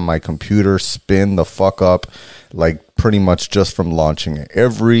fans on my computer spin the fuck up, like pretty much just from launching it.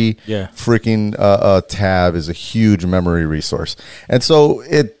 Every freaking tab is a huge memory resource, and so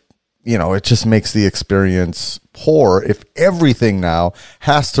it just makes the experience poor if everything now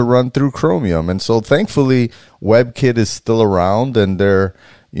has to run through Chromium. And so thankfully WebKit is still around, and they're,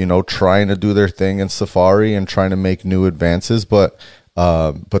 trying to do their thing in Safari and trying to make new advances, but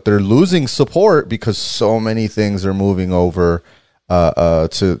they're losing support because so many things are moving over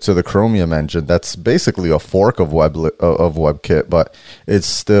to the Chromium engine. That's basically a fork of WebKit, but it's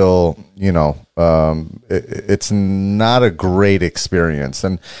still, it's not a great experience.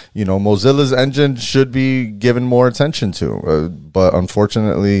 And, Mozilla's engine should be given more attention to, but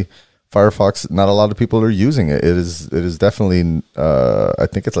unfortunately, Firefox, not a lot of people are using it. It is definitely, I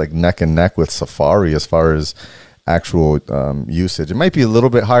think it's like neck and neck with Safari as far as actual usage. It might be a little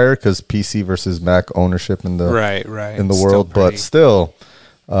bit higher because PC versus Mac ownership in the in the world, but still,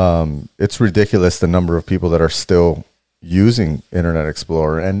 it's ridiculous the number of people that are still using Internet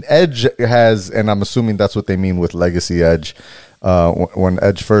Explorer. And Edge has, and I'm assuming that's what they mean with Legacy Edge. When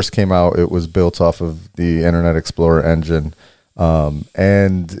Edge first came out, it was built off of the Internet Explorer engine.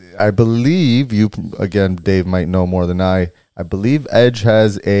 And I believe again, Dave might know more than I believe Edge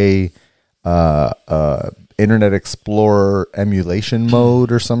has a Internet Explorer emulation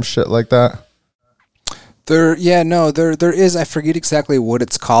mode or some shit like that. There is. I forget exactly what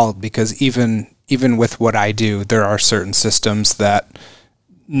it's called, because even with what I do, there are certain systems that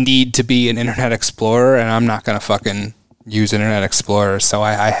need to be an Internet Explorer, and I'm not going to fucking use Internet Explorer, so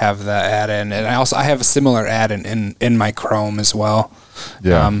I have that add-in, and I have a similar add-in in my Chrome as well.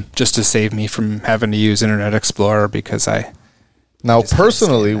 Yeah. Just to save me from having to use Internet Explorer, because now,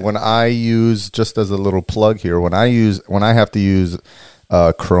 personally, when I use, just as a little plug here, when I have to use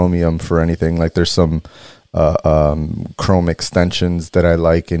Chromium for anything, like there's some Chrome extensions that I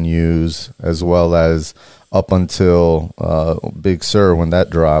like and use, as well as up until Big Sur, when that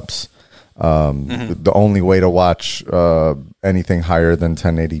drops, the only way to watch anything higher than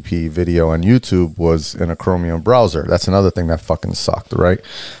 1080p video on YouTube was in a Chromium browser. That's another thing that fucking sucked, right?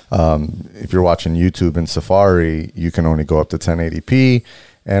 If you're watching YouTube in Safari, you can only go up to 1080p.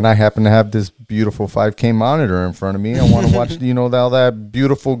 And I happen to have this beautiful 5K monitor in front of me. I want to watch, all that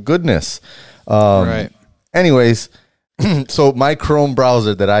beautiful goodness. Right. Anyways, so my Chrome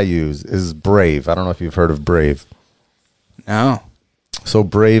browser that I use is Brave. I don't know if you've heard of Brave. No. So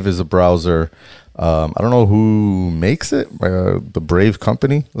Brave is a browser. I don't know who makes it, the Brave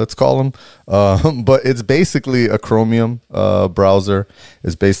company, let's call them. But it's basically a Chromium browser.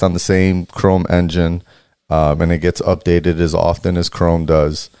 It's based on the same Chrome engine, and it gets updated as often as Chrome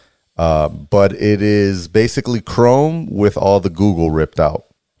does. But it is basically Chrome with all the Google ripped out.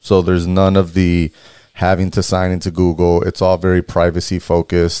 So there's none of the having to sign into Google. It's all very privacy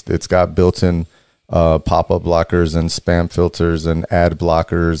focused. It's got built-in pop-up blockers and spam filters and ad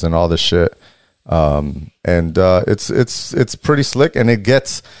blockers and all this shit. It's pretty slick, and it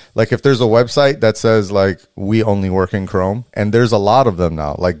gets, like, if there's a website that says like we only work in Chrome, and there's a lot of them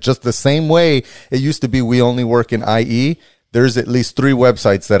now, like just the same way it used to be we only work in IE, there's at least 3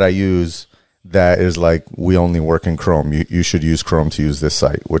 websites that I use that is like we only work in Chrome. You should use Chrome to use this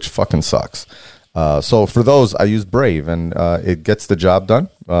site, which fucking sucks. So for those, I use Brave, and it gets the job done,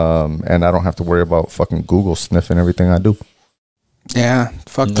 and I don't have to worry about fucking Google sniffing everything I do. Yeah,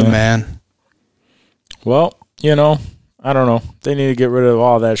 fuck the man. Well, I don't know. They need to get rid of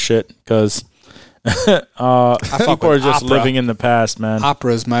all that shit, because People are just living in the past, man.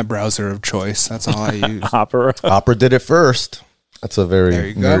 Opera is my browser of choice. That's all I use. Opera did it first. That's a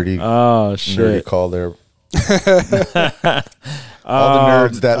very nerdy, nerdy call there. All the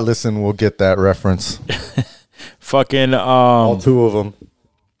nerds that listen will get that reference. Fucking all two of them.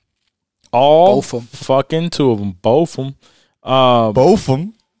 Both of them. Fucking two of them. Both of them. Both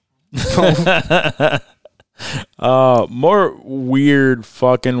of them. More weird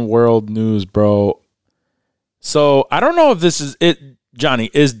fucking world news, bro. So I don't know if this is it, Johnny.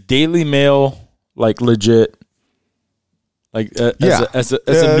 Is Daily Mail like legit? Like as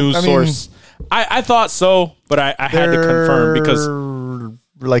a news source? I thought so, but I had to confirm because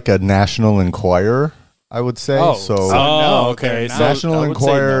like a National Enquirer, I would say. Okay. So National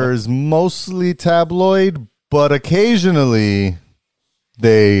Enquirer is mostly tabloid, but occasionally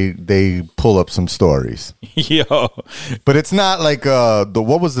they pull up some stories. Yo, but it's not like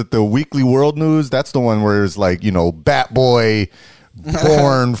the Weekly World News. That's the one where it's like, Bat Boy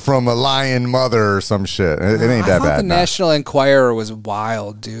born from a lion mother or some shit. It ain't that bad. The National Enquirer was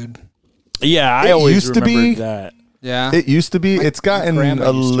wild, dude. Yeah, I always remembered that. Yeah, it used to be. It's gotten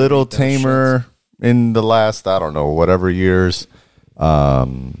a little tamer in the last, I don't know, whatever years.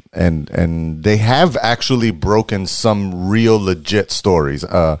 And they have actually broken some real legit stories,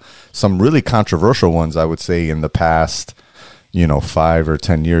 some really controversial ones, I would say, in the past, 5 or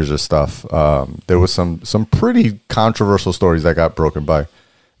 10 years or stuff. There was some pretty controversial stories that got broken by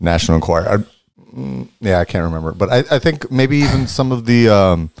National Enquirer. I can't remember, but I think maybe even some of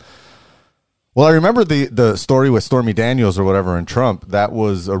the, I remember the story with Stormy Daniels or whatever and Trump. That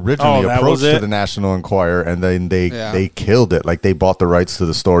was originally approached to the National Enquirer, and then they killed it. Like, they bought the rights to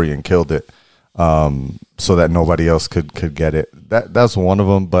the story and killed it, so that nobody else could get it. That's one of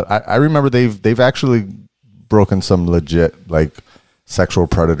them. But I remember they've actually broken some legit, like, sexual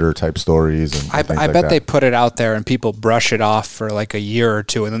predator type stories. And I bet they put it out there and people brush it off for like a year or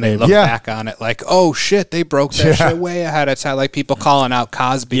two, and then they look back on it like, oh shit, they broke that shit way ahead of time. Like people calling out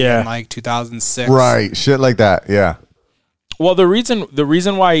Cosby in like 2006, right? Shit like that. Yeah. Well, the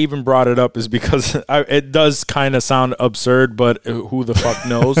reason why I even brought it up is because it does kind of sound absurd, but who the fuck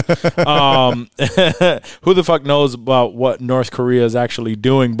knows? Who the fuck knows about what North Korea is actually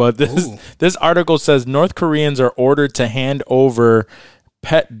doing? But this article says North Koreans are ordered to hand over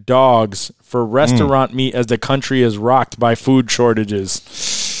pet dogs for restaurant meat as the country is rocked by food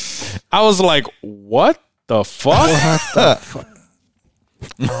shortages. I was like, what the fuck? What the fuck?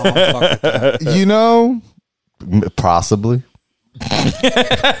 Possibly.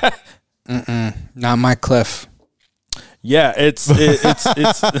 Not my Cliff. Yeah, it's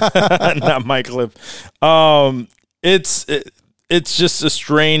not my Cliff. It's just a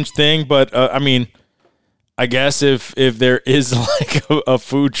strange thing, but I mean, I guess if there is like a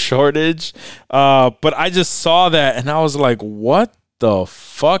food shortage, but I just saw that and I was like, what the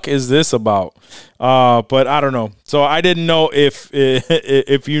fuck is this about? But I don't know. So I didn't know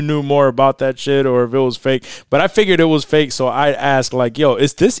if you knew more about that shit or if it was fake. But I figured it was fake, so I asked, like, yo,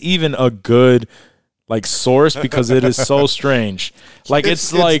 is this even a good like source? Because it is so strange. Like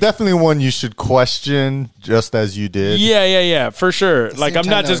it's definitely one you should question, just as you did. Yeah, for sure. Like I'm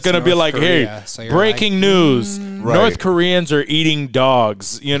not just gonna be like, hey, breaking news: North Koreans are eating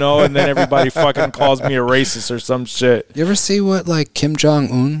dogs, and then everybody fucking calls me a racist or some shit. You ever see what like Kim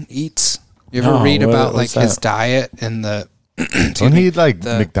Jong-un eats? You ever read about like his diet and the? Don't he eat like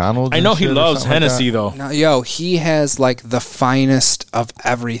McDonald's? I know he loves Hennessy though. No, he has like the finest of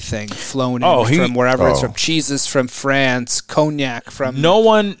everything flown in from wherever it's from. Cheeses from France, cognac from. No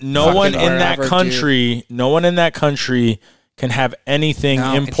one in that country can have anything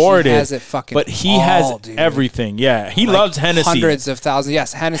imported. He has it fucking but he has everything. Yeah, he loves Hennessy. Hundreds of thousands.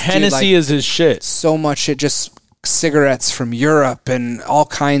 Yes, Hennessy is his shit. So much shit, just cigarettes from Europe and all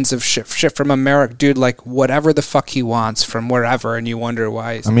kinds of shit from America, dude. Like whatever the fuck he wants from wherever, and you wonder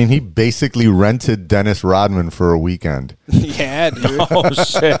why. He basically rented Dennis Rodman for a weekend. Yeah, dude. Oh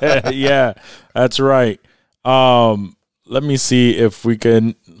shit. Yeah, that's right. Let me see if we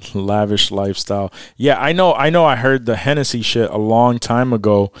can lavish lifestyle. Yeah, I know. I heard the Hennessy shit a long time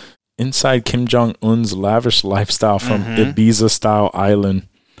ago. Inside Kim Jong-un's lavish lifestyle from Ibiza style island.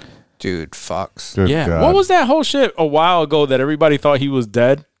 Dude, fucks. Good yeah. God. What was that whole shit a while ago that everybody thought he was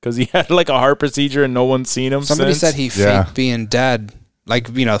dead because he had like a heart procedure and no one's seen him? Somebody said he faked being dead, like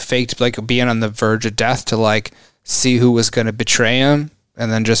faked like being on the verge of death to like see who was going to betray him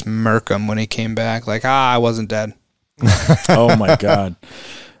and then just murk him when he came back. Like, I wasn't dead. Oh my god.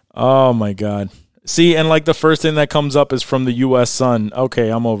 Oh my god. See, and like the first thing that comes up is from the U.S. Sun. Okay,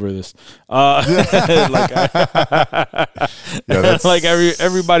 I'm over this. Like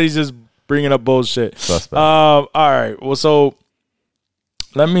everybody's just bringing up bullshit. All right. Well, so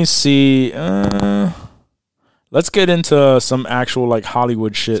let me see. Let's get into some actual like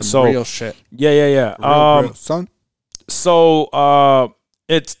Hollywood shit. Some real shit. Yeah. Real, son. So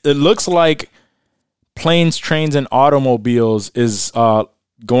it looks like Planes, Trains, and Automobiles is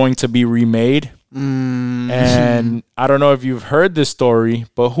going to be remade. And I don't know if you've heard this story,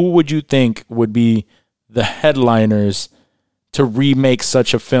 but who would you think would be the headliners to remake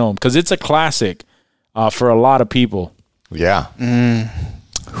such a film? Because it's a classic for a lot of people. Yeah.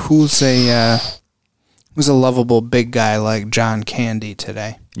 Who's a lovable big guy like John Candy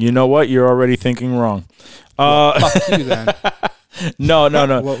today? You know what? You're already thinking wrong. Fuck you then. No.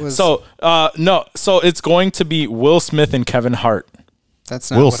 So it's going to be Will Smith and Kevin Hart. That's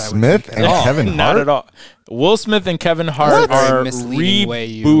not Will what I was Smith thinking. and Kevin Hart? Not at all. Will Smith and Kevin Hart are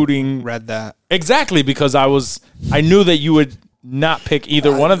rebooting. Read that Exactly, because I knew that you would not pick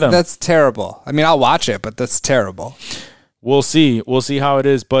either one of them. That's terrible. I mean, I'll watch it, but that's terrible. We'll see how it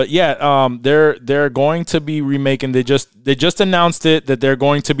is. But yeah, they're going to be remaking. They just announced it that they're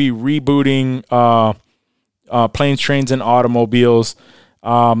going to be rebooting Planes, Trains, and Automobiles.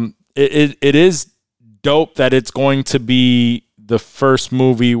 It is dope that it's going to be the first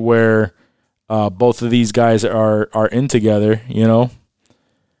movie where both of these guys are in together, you know?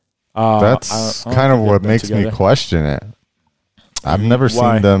 That's kind of what makes me question it. I've never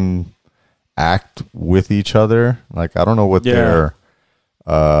seen them act with each other. Like, I don't know what their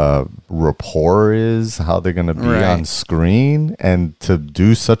rapport is, how they're going to be on screen. And to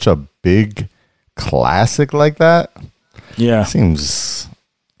do such a big classic like that, seems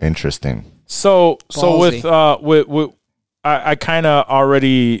interesting. So with I kind of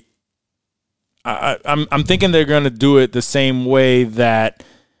already I'm thinking they're gonna do it the same way that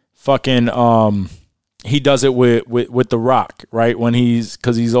fucking he does it with The Rock, right? When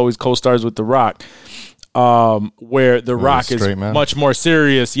because he's always co-stars with The Rock, where The Rock is much more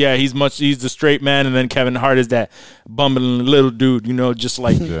serious. Yeah, he's the straight man, and then Kevin Hart is that bumbling little dude, you know, just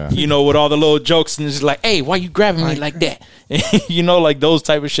like you know, with all the little jokes, and it's like, hey, why you grabbing me like that? You know, like those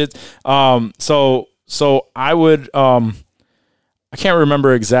type of shits. So I would I can't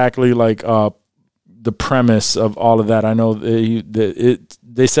remember exactly like the premise of all of that. I know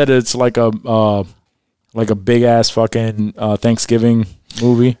they said it's like a big ass fucking Thanksgiving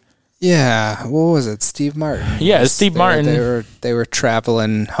movie. Yeah, what was it? Steve Martin. Yeah, Steve Martin. They were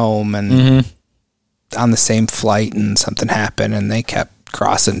traveling home and on the same flight, and something happened, and they kept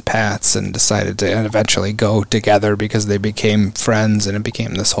crossing paths and decided to eventually go together because they became friends, and it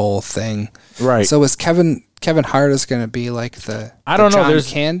became this whole thing. Right. So was Kevin Hart is going to be like I don't know. There's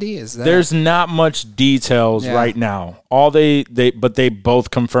Candy. There's not much details right now. All they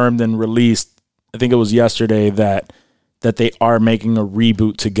both confirmed and released. I think it was yesterday that they are making a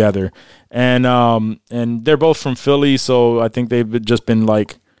reboot together, and they're both from Philly, so I think they've just been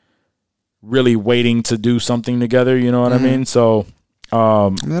like really waiting to do something together. You know what I mean? So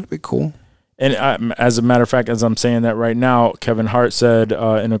that'd be cool. And as a matter of fact, as I'm saying that right now, Kevin Hart said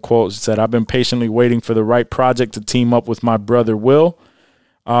in a quote, he said, "I've been patiently waiting for the right project to team up with my brother Will.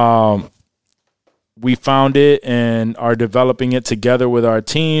 We found it and are developing it together with our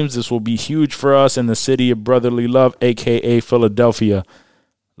teams. This will be huge for us in the city of brotherly love, a.k.a. Philadelphia.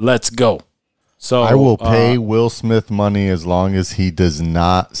 Let's go." So I will pay Will Smith money as long as he does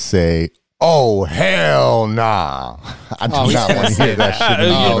not say, "Oh, hell nah." I do not want to hear that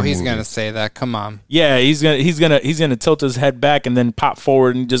shit. He's going to say that. Come on. Yeah, he's gonna tilt his head back and then pop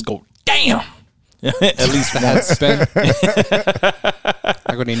forward and just go, "Damn." At least the head spin.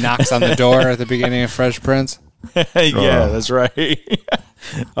 Like when he knocks on the door at the beginning of Fresh Prince. Yeah, that's right.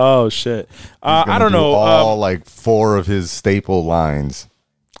 Oh shit. I don't know. All like 4 of his staple lines.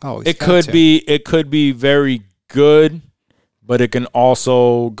 Oh, it could be very good, but it can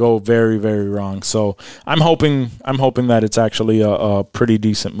also go very, very wrong. So I'm hoping that it's actually a pretty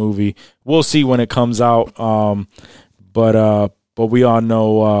decent movie. We'll see when it comes out. But we all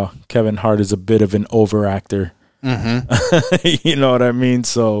know Kevin Hart is a bit of an overactor. Mm-hmm. You know what I mean?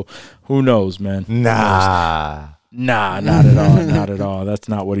 So who knows, man? Nah, not at all. Not at all. That's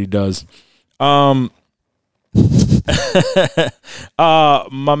not what he does. My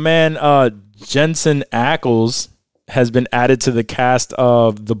man Jensen Ackles has been added to the cast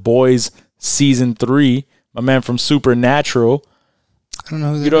of The Boys season 3. My man from Supernatural. I don't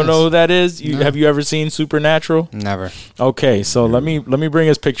know who that is. You don't know who that is? No. Have you ever seen Supernatural? Never. Okay, so let me bring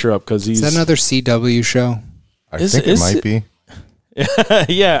his picture up because he's. Is that another CW show? I think it might be.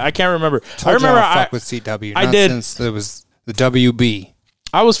 Yeah, I can't remember. I remember I fuck with CW. I did since it was the WB.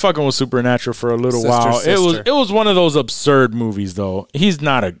 I was fucking with Supernatural for a little while. It was one of those absurd movies, though. He's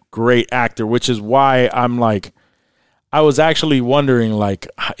not a great actor, which is why I'm like, I was actually wondering, like,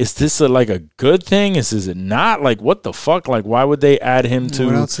 is this like a good thing? Is it not? Like, what the fuck? Like, why would they add him to?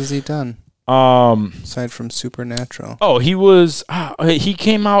 What else has he done? Aside from Supernatural. Oh, he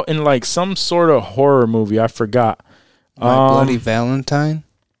came out in like some sort of horror movie. I forgot. My Bloody Valentine.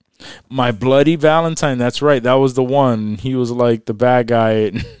 My Bloody Valentine. That's right. That was the one. He was like the bad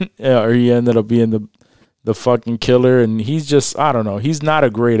guy, or he ended up being the fucking killer. And he's just, I don't know. He's not a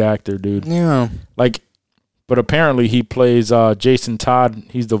great actor, dude. Yeah. Like, but apparently he plays Jason Todd.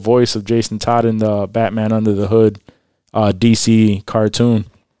 He's the voice of Jason Todd in the Batman Under the Hood DC cartoon.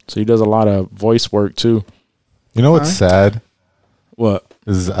 So he does a lot of voice work too. You know what's sad? What?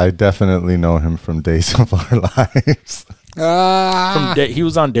 Is I definitely know him from Days of Our Lives. He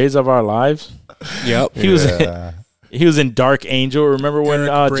was on Days of Our Lives. Yep. He was in Dark Angel. Remember when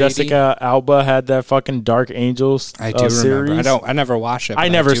Jessica Alba had that fucking Dark Angels I do series? remember. I never watched it. I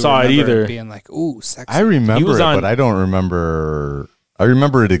never saw it either. Being like, ooh, sexy. I remember it, but I don't remember. I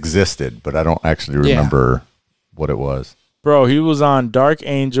remember it existed, but I don't actually remember what it was. Bro, he was on Dark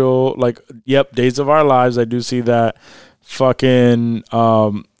Angel. Like, yep, Days of Our Lives. I do see that. Fucking,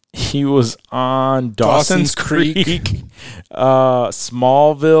 he was on Dawson's Creek,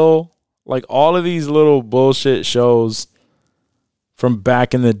 Smallville. Like, all of these little bullshit shows from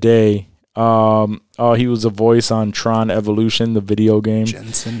back in the day. He was a voice on Tron Evolution, the video game.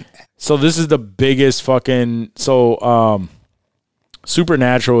 Jensen. So this is the biggest fucking...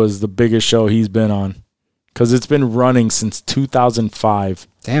 Supernatural is the biggest show he's been on. Because it's been running since 2005.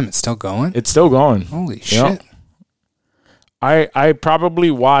 Damn, it's still going? It's still going. Holy shit. I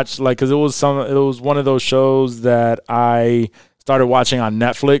probably watched, like, because it was one of those shows that I started watching on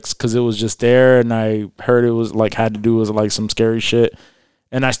Netflix because it was just there, and I heard it was like had to do with like some scary shit,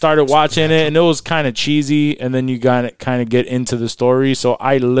 and I started watching it, and it was kind of cheesy, and then you got kind of get into the story, so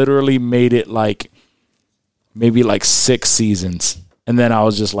I literally made it like maybe like 6 seasons, and then I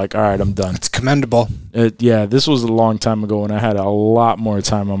was just like, all right, I'm done. It's commendable. This was a long time ago, and I had a lot more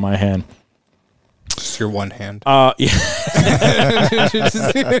time on my hand. Just your one hand. Yeah.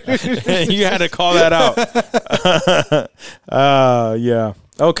 You had to call that out. Yeah.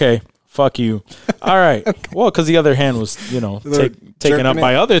 Okay. Fuck you. All right. Okay. Well, because the other hand was, taken up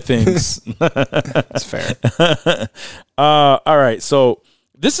by other things. That's fair. All right. So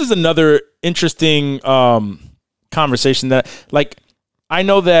this is another interesting conversation that, like, I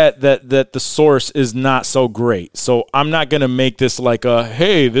know that the source is not so great, so I'm not going to make this like a,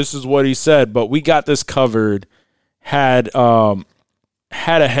 hey, this is what he said, but we got this covered, had a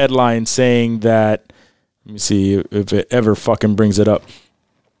headline saying that, let me see if it ever fucking brings it up,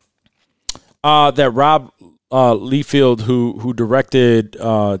 that Rob Liefeld, who directed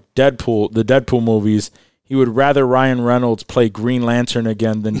the Deadpool movies, he would rather Ryan Reynolds play Green Lantern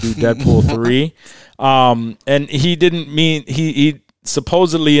again than do Deadpool 3. And he didn't mean, he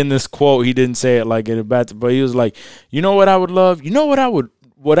supposedly in this quote, he didn't say it like it about, but he was like, you know what I would love? You know what I would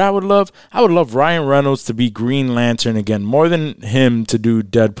love? I would love Ryan Reynolds to be Green Lantern again, more than him to do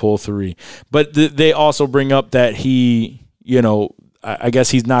Deadpool 3. But they also bring up that he, I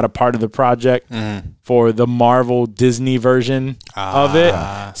guess he's not a part of the project for the Marvel Disney version of it.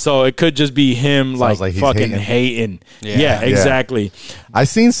 So it could just be him like fucking hating. Yeah, exactly. I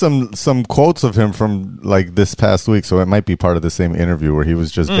seen some quotes of him from like this past week, so it might be part of the same interview where he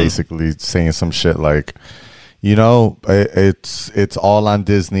was just basically saying some shit like, it's all on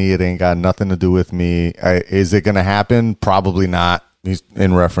Disney. It ain't got nothing to do with me. Is it going to happen? Probably not. He's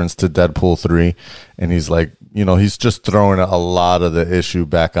in reference to Deadpool 3, and he's like, he's just throwing a lot of the issue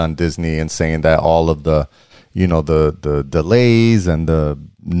back on Disney and saying that all of the, the delays and the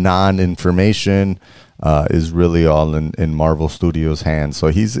non-information is really all in Marvel Studios' hands. So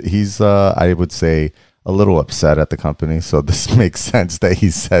he's I would say a little upset at the company. So this makes sense that he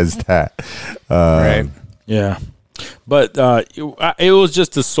says that. Right. Yeah. But it was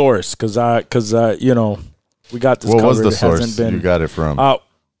just the source because we got this covered. What was the source you got it from?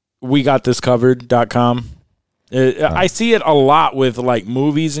 WeGotThisCovered.com. I see it a lot with like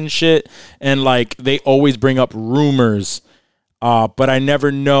movies and shit, and like they always bring up rumors, but I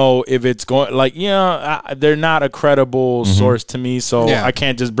never know if it's going like they're not a credible source to me, so I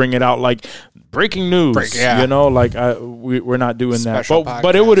can't just bring it out like breaking news. We're not doing Special that.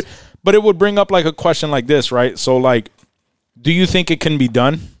 But it would bring up like a question like this, right? So like, do you think it can be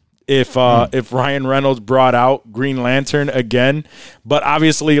done? If Ryan Reynolds brought out Green Lantern again, but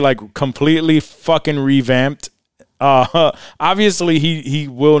obviously like completely fucking revamped. Obviously he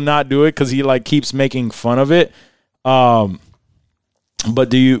will not do it because he like keeps making fun of it. But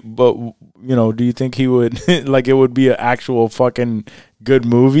do you think he would like it would be an actual fucking good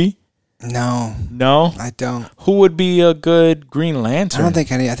movie? No, I don't. Who would be a good Green Lantern? I don't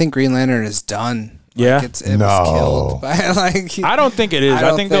think any. I think Green Lantern is done. Yeah, it was killed by I don't think it is.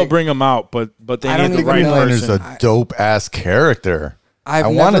 I think they'll bring him out, but they need the right Green Lantern's person. a dope ass character.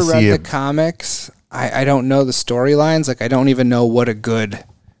 I've never read the comics. I don't know the storylines. Like I don't even know what a good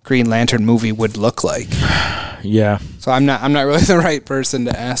Green Lantern movie would look like. Yeah. So I'm not really the right person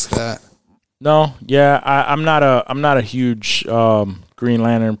to ask that. No, yeah, I'm not a huge Green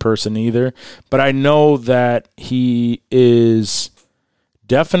Lantern person either, but I know that he is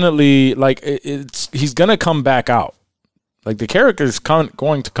definitely like he's gonna come back out. Like the character's going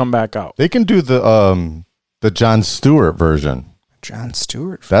to come back out. They can do the Jon Stewart version. Jon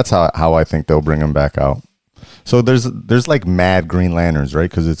Stewart. That's how I think they'll bring him back out. So there's like mad Green Lanterns, right?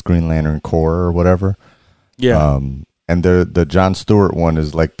 Because it's Green Lantern Corps or whatever. Yeah. And the Jon Stewart one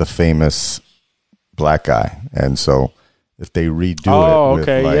is like the famous black guy, and so if they redo it, with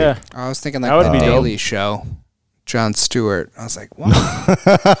okay, like, yeah. I was thinking like the Daily Show. Jon Stewart. I was like, what?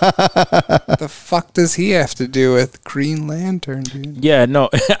 What the fuck does he have to do with Green Lantern, dude? Yeah, no,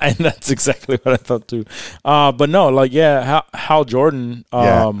 and that's exactly what I thought too. But no, like, yeah, Hal Jordan.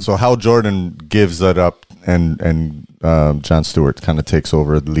 So Hal Jordan gives that up, and Jon Stewart kind of takes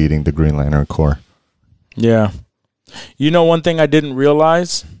over leading the Green Lantern Corps. Yeah. You know, one thing I didn't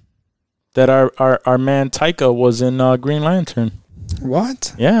realize, that our man Taika was in Green Lantern.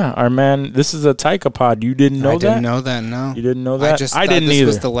 What? Yeah, our man. This is a Taika pod. You didn't know that? I didn't know that. No, you didn't know that. I didn't this either.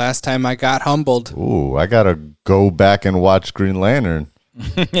 Was the last time I got humbled. Ooh, I gotta go back and watch Green Lantern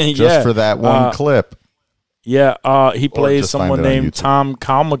just for that one clip. Yeah, he plays someone named Tom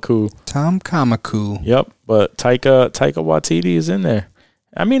Kamaku. Tom Kamaku. Yep, but Taika Waititi is in there.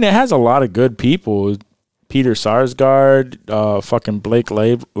 I mean, it has a lot of good people. Peter Sarsgaard, fucking Blake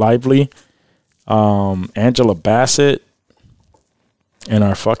Lively, Angela Bassett, and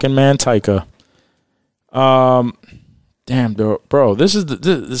our fucking man Taika. Damn, bro, this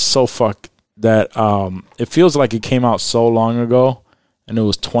is so fucked that it feels like it came out so long ago, and it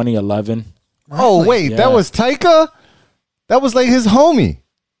was 2011. Oh wait, that was Taika? That was like his homie.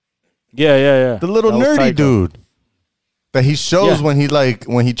 Yeah. The little nerdy dude that he shows when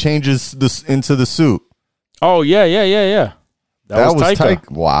he changes this into the suit. Oh yeah. That was Taika.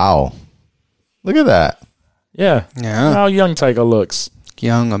 Wow, look at that. Yeah. How young Taika looks.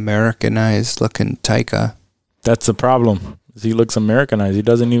 Young Americanized looking Taika. That's the problem. He looks Americanized. He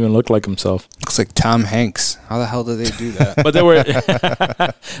doesn't even look like himself. Looks like Tom Hanks. How the hell do they do that?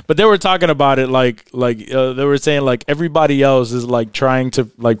 But they were talking about it like they were saying like everybody else is like trying to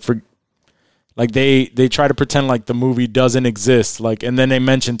they try to pretend like the movie doesn't exist, like, and then they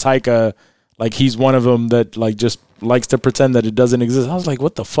mention Taika like he's one of them that like just likes to pretend that it doesn't exist. I was like,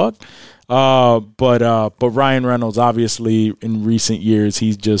 what the fuck? But Ryan Reynolds, obviously in recent years,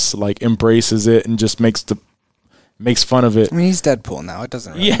 he just like embraces it and just makes fun of it. I mean, he's Deadpool now. It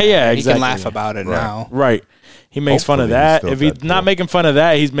doesn't really matter. Exactly. He can laugh about it now. Right. He makes fun of that. If he's not making fun of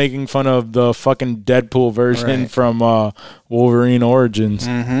that, he's making fun of the fucking Deadpool version from Wolverine Origins.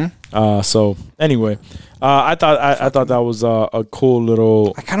 Mm-hmm. So anyway, I thought that was a cool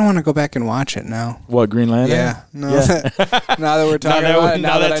little. I kind of want to go back and watch it now. What, Green Lantern? Yeah. Now that we're talking about it,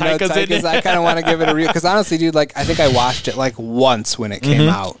 now that I know Taika's, I kind of want to give it a because honestly, dude, like I think I watched it like once when it came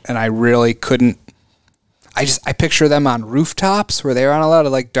out, and I really couldn't. I picture them on rooftops. Were they on a lot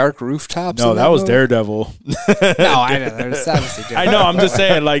of like dark rooftops? No, that was Daredevil. No, I know. There's obviously Daredevil. I know. I'm just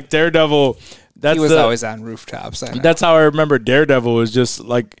saying, like Daredevil. He was always on rooftops. That's how I remember Daredevil. Was just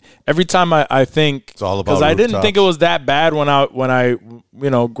like every time I think it's all about because I didn't think it was that bad when I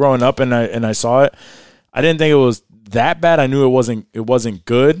growing up and I saw it. I didn't think it was that bad. I knew it wasn't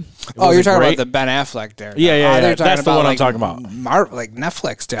good. You're talking about the Ben Affleck Daredevil. Yeah. That's the one I'm talking about. Like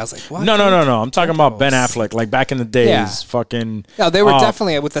Netflix Daredevil. I was like, what? No. I'm talking about Ben Affleck, like back in the days. Yeah. Fucking. No, they were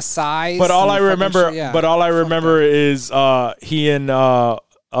definitely with the size. But all I remember, is he and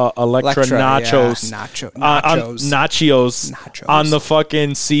Electra Nachos, Nachos on the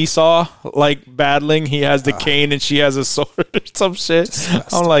fucking seesaw, like battling. He has the cane and she has a sword or some shit.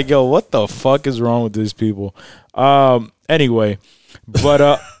 Disgusting. I'm like, yo, what the fuck is wrong with these people? Anyway,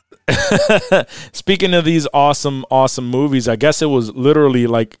 but speaking of these awesome movies, I guess it was literally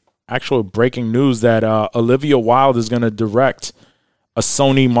like actual breaking news that Olivia Wilde is going to direct a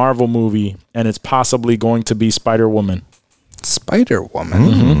Sony Marvel movie, and it's possibly going to be Spider-Woman.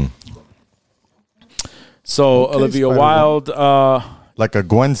 Mm-hmm. So Olivia Wilde, like a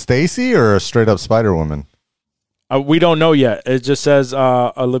Gwen Stacy or a straight up Spider-Woman? We don't know yet. It just says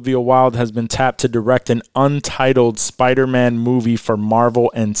Olivia Wilde has been tapped to direct an untitled Spider-Man movie for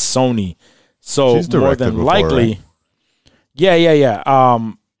Marvel and Sony. So more than before, likely, right? Yeah.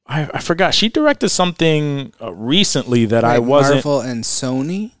 I forgot she directed something recently that I wasn't. Marvel and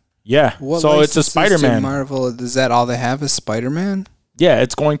Sony. Yeah. So it's a Spider-Man. Marvel. Is that all they have? Is Spider-Man? Yeah,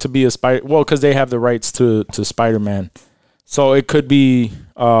 it's going to be a Spider. Well, because they have the rights to Spider-Man, so it could be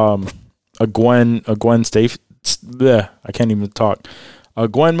a Gwen Stacy. I can't even talk. A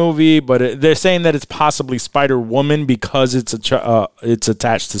Gwen movie, but they're saying that it's possibly Spider-Woman because it's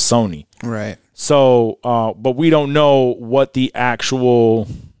attached to Sony. Right. So, but we don't know what the actual,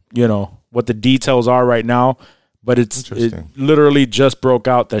 what the details are right now. But it literally just broke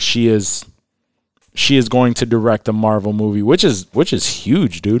out that she is going to direct a Marvel movie, which is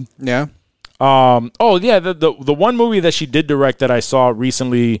huge, dude. Yeah. The one movie that she did direct that I saw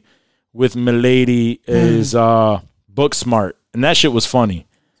recently with Milady is Booksmart, and that shit was funny.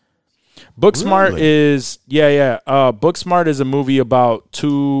 Booksmart is Booksmart is a movie about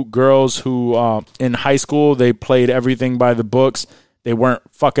two girls who in high school they played everything by the books. They weren't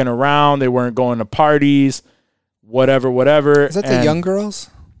fucking around. They weren't going to parties. Whatever. Is that the young girls?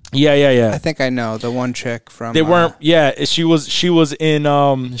 Yeah. I think I know the one chick from. They weren't. Yeah, she was in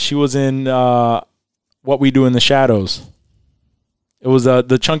What We Do in the Shadows. It was the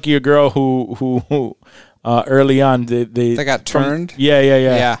chunkier girl who early on they got turned.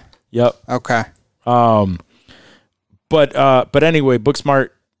 Yeah. Yep. Okay. But anyway, Booksmart,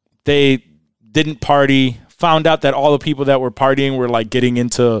 they didn't party. Found out that all the people that were partying were like getting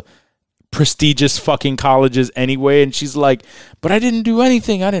into prestigious fucking colleges anyway, and she's like, but I didn't do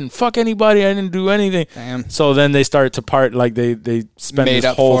anything. I didn't fuck anybody. I didn't do anything. Damn. So then they started to part, like they spent this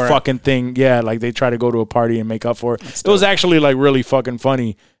whole fucking thing. Yeah, like they try to go to a party and make up for it. It was actually like really fucking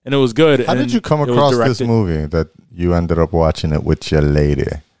funny, and it was good. How did you come across this movie that you ended up watching it with your lady?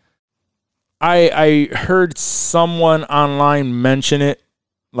 I heard someone online mention it,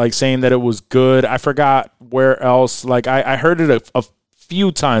 like saying that it was good. I forgot where else. Like I heard it a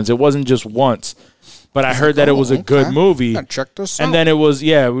few times. It wasn't just once, but I heard that it was a good movie. Check this out. And then it was,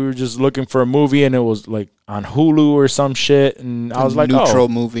 we were just looking for a movie, and it was like on Hulu or some shit, and I was like, neutral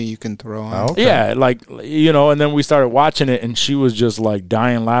movie you can throw on. Okay. Yeah, like and then we started watching it, and she was just like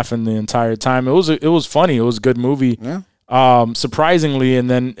dying laughing the entire time. It was funny. It was a good movie. Yeah. Surprisingly, and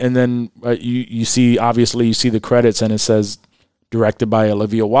then you see the credits, and it says directed by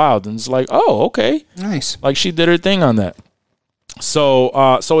Olivia Wilde, and it's like, oh, okay, nice. Like she did her thing on that.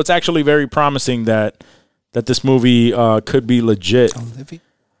 So it's actually very promising that this movie could be legit.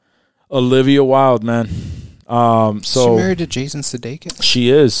 Olivia Wilde, man. Is she married to Jason Sudeikis? She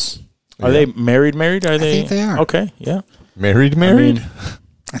is. Are they married? Are they? I think they are. Okay, yeah. Married?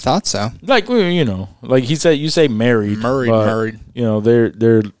 I thought so. Like, like he said, you say married. Married.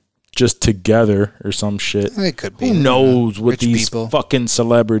 They're just together or some shit. They could be. Who knows with these fucking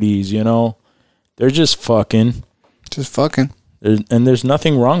celebrities, They're just fucking. Just fucking. And there's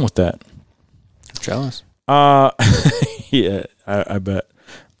nothing wrong with that. I'm jealous. Yeah, I bet.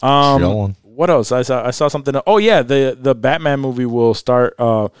 What else? I saw something. Oh yeah, the Batman movie will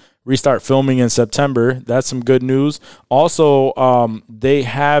restart filming in September. That's some good news. Also, they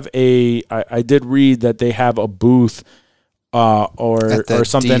have I did read that they have a booth or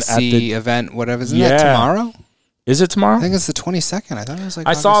something DC at the event. Whatever. Isn't that tomorrow? Is it tomorrow? I think it's the 22nd. I thought it was like.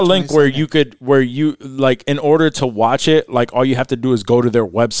 I saw a link 22nd. where you like, in order to watch it, like all you have to do is go to their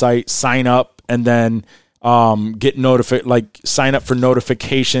website, sign up, and then get notified. Like sign up for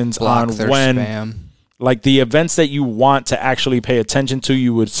notifications on when spam. Like the events that you want to actually pay attention to.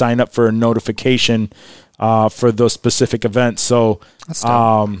 You would sign up for a notification for those specific events. So,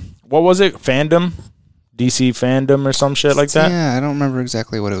 what was it? DC Fandom or some shit like that? Yeah, I don't remember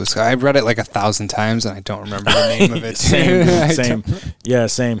exactly what it was. I read it like 1,000 times and I don't remember the name of it. Same. Yeah,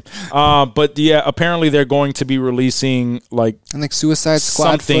 same. But yeah, apparently they're going to be releasing like Suicide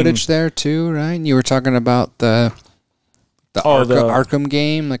Squad footage there too, right? You were talking about the Arkham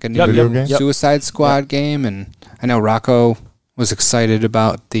game, like a new Suicide Squad game, and I know Rocco was excited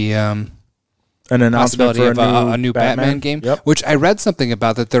about the an announcement for a new Batman game, which I read something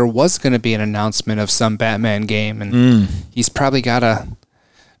about that there was going to be an announcement of some Batman game, and he's probably got a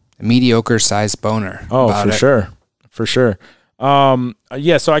mediocre sized boner. Oh, for sure.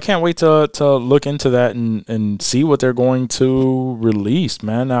 Yeah, so I can't wait to look into that and see what they're going to release,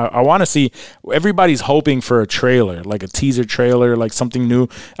 man. I want to see. Everybody's hoping for a trailer, like a teaser trailer, like something new.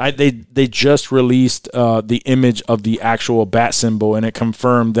 They just released the image of the actual bat symbol, and it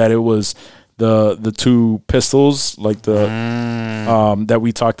confirmed that it was the two pistols, like the that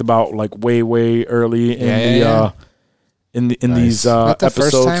we talked about like way early in these Not the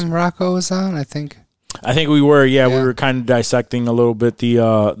episodes. First time Rocco was on, I think we were. We were kind of dissecting a little bit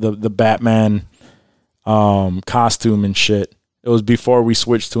the Batman costume and shit. It was before we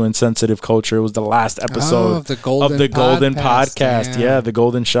switched to Insensitive Culture. It was the last episode of the Golden Podcast. Yeah, the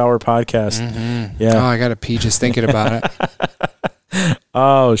Golden Shower Podcast. Mm-hmm. Yeah. Oh, I got to pee just thinking about it.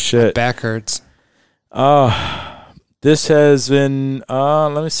 Oh shit. My back hurts. This has been.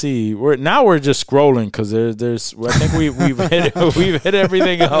 Let me see. We're just scrolling because there's. I think we've hit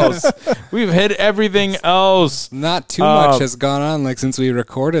everything else. We've hit everything else. Not too much has gone on like since we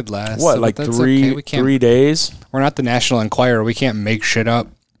recorded last. What, like 3 days? We're not the National Enquirer. We can't make shit up.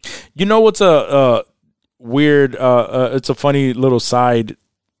 You know what's a weird? It's a funny little side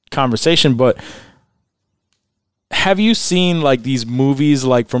conversation, but. Have you seen like these movies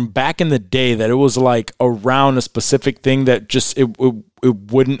like from back in the day that it was like around a specific thing that just it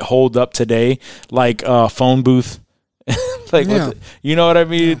wouldn't hold up today, like phone booth, like you know what I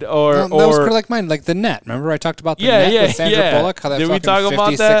mean? Or that was kind of like mine, like the net. Remember I talked about the net with Sandra Bullock? How that Did we fucking talk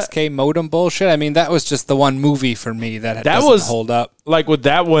about that? 56K modem bullshit. I mean, that was just the one movie for me that doesn't hold up. Like with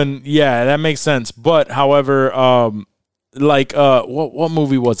that one, yeah, that makes sense. But however, like what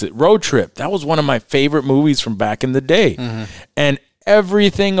movie was it? Road Trip. That was one of my favorite movies from back in the day. Mm-hmm. And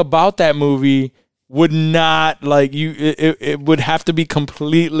everything about that movie would not like it would have to be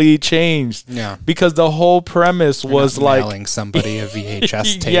completely changed. Yeah. Because the whole premise was like mailing somebody a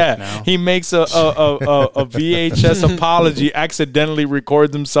VHS tape now. He makes a VHS apology, accidentally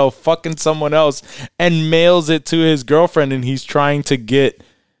records himself fucking someone else and mails it to his girlfriend, and he's trying to get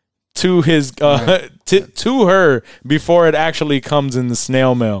to his to her before it actually comes in the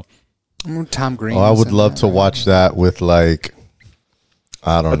snail mail. Tom Green. I would love to watch that with like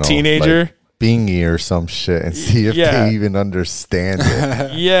I don't know, teenager, like Bingy or some shit, and see if they even understand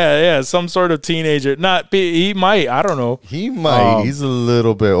it. yeah, some sort of teenager. He might. I don't know. He might. He's a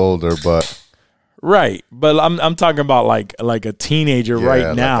little bit older, but. Right, but I'm talking about like a teenager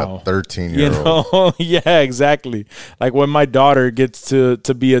right now, like a 13-year-old. You know, yeah, exactly. Like when my daughter gets to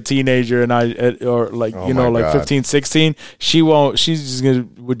be a teenager, and like 15, 16, she's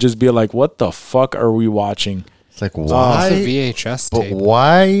would just be like, "What the fuck are we watching?" It's like, why it's a VHS tape? But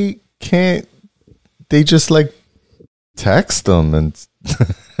why can't they just like text them and?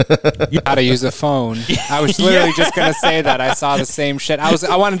 You gotta use a phone. I was literally just gonna say that. I saw the same shit.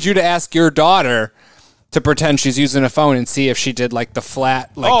 I wanted you to ask your daughter to pretend she's using a phone and see if she did like the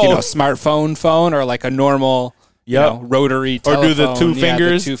flat, smartphone phone, or like a normal, rotary telephone. Or do the two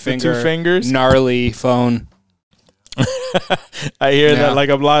fingers, the two fingers, gnarly phone. I hear that like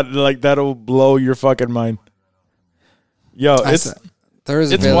a lot, like that'll blow your fucking mind. Yo, there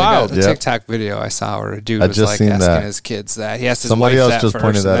is it's wild. A TikTok video I saw where a dude was like asking his kids that. He asked his Somebody wife else that just first,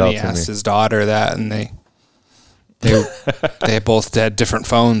 pointed that and then out he to asked me. his daughter that, and they both had different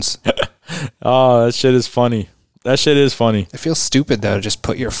phones. Oh, that shit is funny. It feels stupid though to just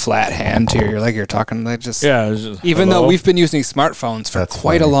put your flat hand to you're talking like just even hello? though we've been using smartphones for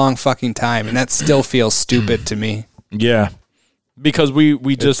quite a long fucking time, and that still feels stupid to me. Yeah, because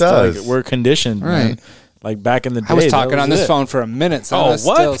we just like, we're conditioned, right? Man. Like back in the day, I was talking on this phone for a minute, so I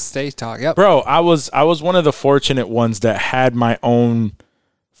still stay talking. Yep. Bro, I was one of the fortunate ones that had my own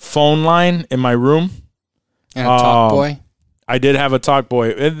phone line in my room. And a talk boy? I did have a talk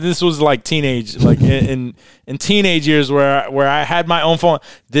boy. This was like teenage, like in teenage years where I had my own phone.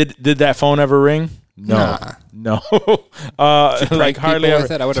 Did that phone ever ring? No. Like hardly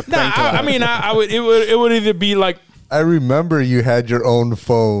ever. I would have pranked him. I mean, I would. It would either be like. I remember you had your own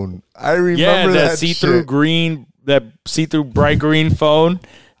phone. I remember that see-through green, that see-through bright green phone.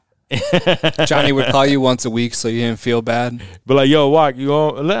 Johnny would call you once a week so you didn't feel bad. But like, yo, walk, you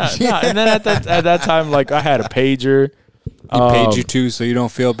on? Nah. And then at that time, like I had a pager. He paid you too, so you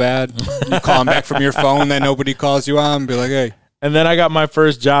don't feel bad. You call him back from your phone that nobody calls you on, and be like, hey. And then I got my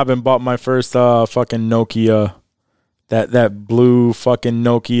first job and bought my first fucking Nokia. That blue fucking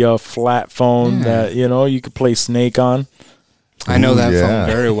Nokia flat phone that, you could play Snake on. I know that phone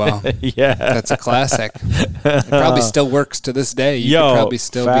very well. Yeah. That's a classic. It probably still works to this day. You could probably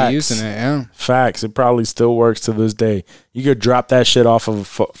still be using it, yeah. Facts. It probably still works to this day. You could drop that shit off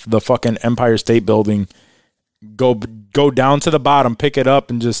of the fucking Empire State Building, go down to the bottom, pick it up,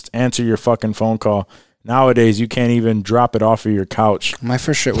 and just answer your fucking phone call. Nowadays, you can't even drop it off of your couch. My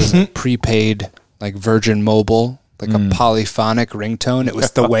first shit was a prepaid, like Virgin Mobile. Like a polyphonic ringtone. It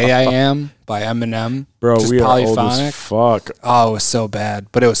was The Way I Am by Eminem. Bro, just we polyphonic. Are old as fuck. Oh, it was so bad.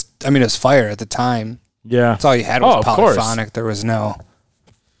 But it was fire at the time. Yeah. That's all you had was polyphonic. There was no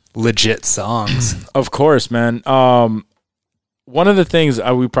legit songs. Of course, man. One of the things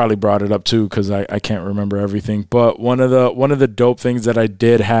we probably brought it up too because I can't remember everything. But one of the dope things that I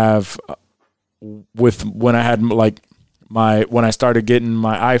did have with when I had like when I started getting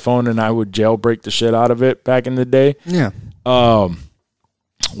my iPhone and I would jailbreak the shit out of it back in the day. Yeah.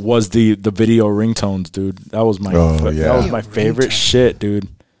 Was the video ringtones, dude. That was my favorite shit, dude.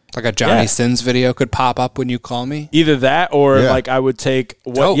 Like a Johnny Sins video could pop up when you call me. Either that or like I would take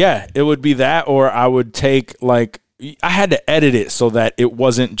it would be that or I would take like I had to edit it so that it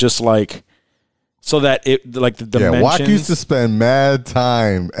wasn't just like so that it like the dimensions. Yeah, Wack used to spend mad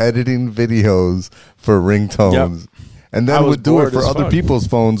time editing videos for ringtones. Yep. And then would do it for other people's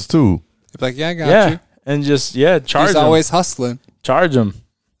phones too. Like, yeah, I got you. And just charge He's them. Always hustling. Charge them.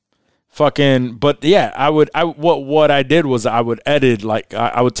 Fucking, but yeah, what I did was I would edit, like,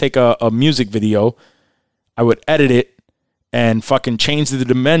 I would take a music video, I would edit it, and fucking change the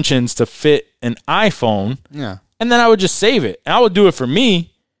dimensions to fit an iPhone. Yeah. And then I would just save it. And I would do it for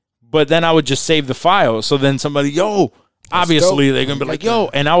me, but then I would just save the file. So then somebody, obviously they're going to be like,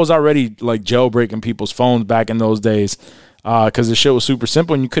 and I was already, like, jailbreaking people's phones back in those days. Because the shit was super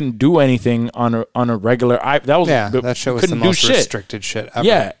simple and you couldn't do anything on a regular that shit was the most restricted shit ever.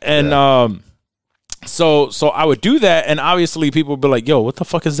 Yeah, and so I would do that, and obviously people would be like, "Yo, what the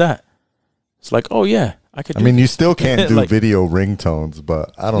fuck is that?" It's like, "Oh yeah, I could." I mean, you still can't do video ringtones,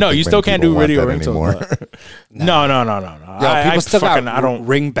 but I don't. No, think you still can't do video ringtones anymore. No. Yo, people still got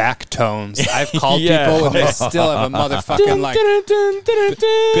ring back tones. I've called people and they still have a motherfucking like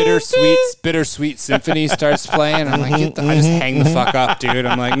bittersweet symphony starts playing. I'm like, I just hang the fuck up, dude.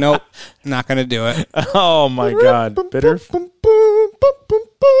 I'm like, nope, not gonna do it. Oh my god, bitter.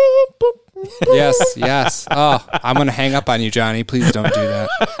 Yes. Oh, I'm gonna hang up on you, Johnny. Please don't do that.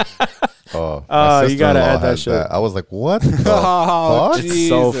 Oh, you gotta add that shit. I was like, what the fuck? It's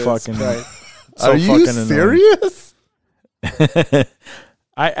so fucking. Are you serious?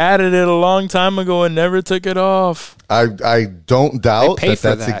 I added it a long time ago and never took it off. I don't doubt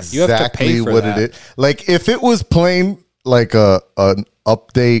that's exactly what it is. Like, if it was playing like an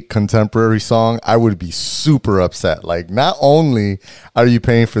update contemporary song, I would be super upset. Like, not only are you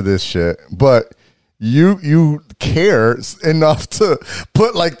paying for this shit, but you care enough to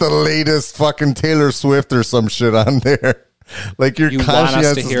put like the latest fucking Taylor Swift or some shit on there. Like, you're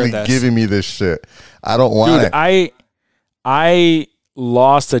conscientiously giving me this shit. I don't want it. I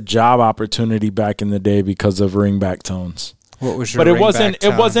lost a job opportunity back in the day because of ringback tones. What was your? But it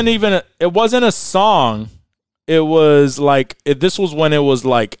wasn't a song. It was like this was when it was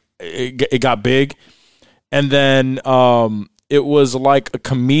like it got big, and then it was like a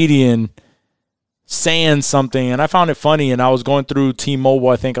comedian saying something, and I found it funny. And I was going through T-Mobile.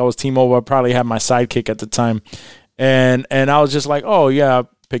 I think I was T-Mobile. I probably had my sidekick at the time, and I was just like, oh yeah, I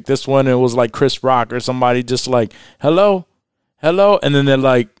picked this one. It was like Chris Rock or somebody just like hello, and then they're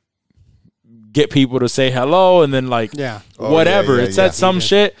like get people to say hello, and then like whatever it said some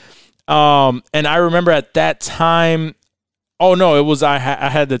shit. And I remember at that time, oh no, it was I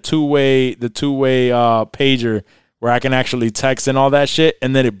had the two-way pager where I can actually text and all that shit,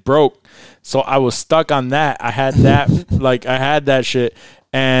 and then it broke. So I was stuck on that. I had that I had that shit,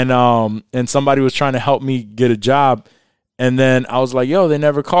 and somebody was trying to help me get a job, and then I was like, yo, they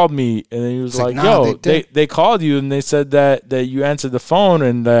never called me, and then he was like, yo, they called you, and they said that you answered the phone,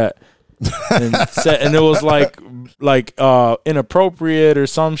 and that and it was like inappropriate or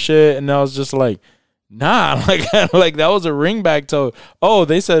some shit, and I was just like, nah, like that was a ringback tone. Oh,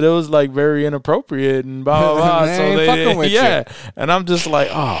 they said it was like very inappropriate and blah blah blah. So they fucking with you. And I'm just like,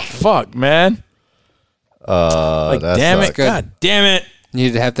 oh fuck, man. Like, damn it, god damn it. You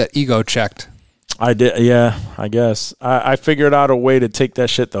need to have that ego checked. I did, yeah. I guess I figured out a way to take that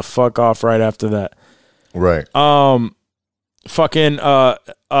shit the fuck off right after that. Right. Fucking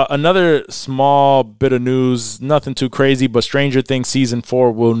another small bit of news, nothing too crazy, but Stranger Things season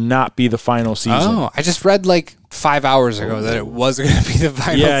 4 will not be the final season. Oh, I just read like 5 hours ago that it was going to be the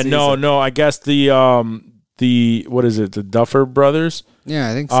final season. Yeah, no, I guess the what is it? The Duffer Brothers? Yeah,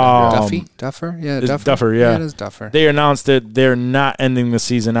 I think so. Duffer? Yeah, Duffer, yeah. It is Duffer. They announced that they're not ending the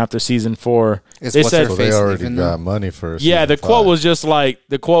season after season 4. They said they already got money for it. Yeah, the quote was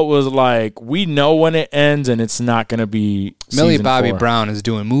we know when it ends and it's not going to be Millie season Bobby 4. Brown is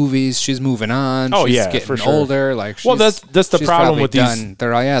doing movies. She's moving on. Oh, she's yeah, getting for sure. older. Like, that's the problem with these.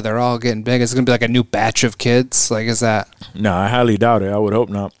 They're all getting big. It's going to be like a new batch of kids. Like, is that? No, I highly doubt it. I would hope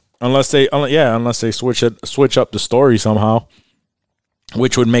not. Unless they switch up the story somehow,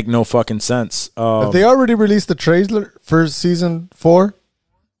 which would make no fucking sense. Have they already released the trailer for season 4?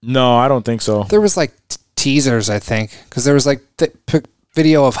 No, I don't think so. There was like teasers, I think, because there was like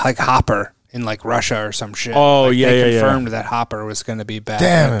video of like Hopper in like Russia or some shit. Oh, like, yeah, they confirmed that Hopper was going to be back.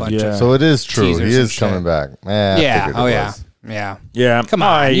 Damn it. So it is true. He is coming back. Man, yeah. Oh, yeah. Yeah. Yeah. Come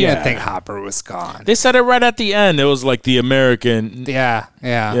on. You didn't think Hopper was gone. They said it right at the end. It was like the American. Yeah.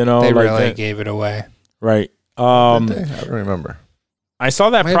 Yeah. You know, they like really gave it away. Right. I don't remember. I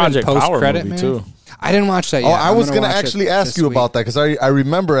saw that Project Power movie too. I didn't watch that yet. Oh, I was going to actually ask you about that because I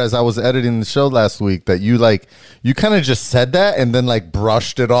remember as I was editing the show last week that you kind of just said that and then like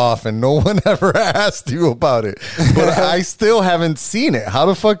brushed it off and no one ever asked you about it. But I still haven't seen it. How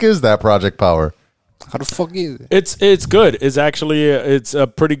the fuck is that Project Power? How the fuck is it? It's good. It's actually it's a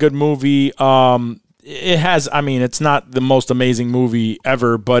pretty good movie. It has, I mean, it's not the most amazing movie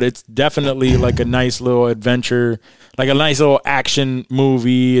ever, but it's definitely like a nice little adventure, like a nice little action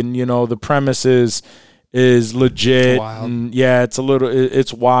movie. And, you know, the premise is legit. And yeah,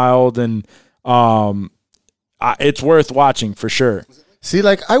 it's wild and it's worth watching for sure. See,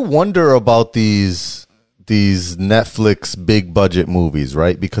 like, I wonder about these Netflix big budget movies,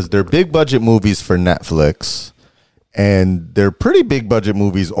 right? Because they're big budget movies for Netflix. And they're pretty big budget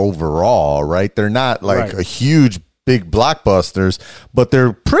movies overall, right? They're not like a huge, big blockbusters, but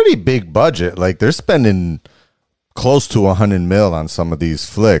they're pretty big budget. Like they're spending close to $100 million on some of these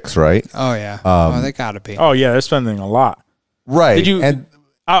flicks, right? Oh yeah, they gotta be. Oh yeah, they're spending a lot, right? Did you? And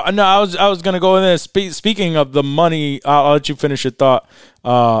no, I was gonna go in there. Speaking of the money, I'll let you finish your thought.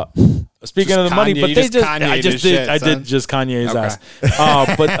 Speaking of the money, but I did just Kanye's ass.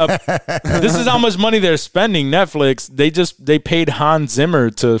 But this is how much money they're spending. Netflix, they paid Hans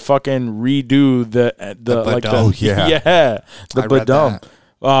Zimmer to fucking redo the Badum.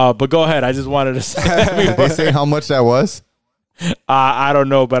 But go ahead. I just wanted to say. Did they say how much that was? I don't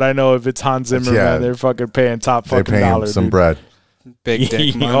know, but I know if it's Hans Zimmer, man, they're fucking paying top fucking paying dollars. Some bread. Big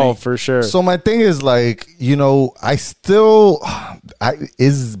dick money. Oh, for sure. So my thing is like, you know,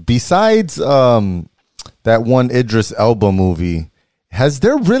 besides that one Idris Elba movie, has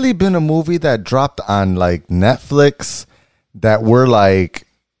there really been a movie that dropped on like Netflix that were like,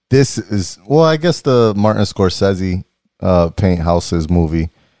 this is, well, I guess the Martin Scorsese Paint Houses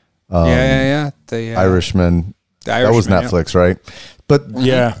movie. The Irishman. That was Netflix, right? But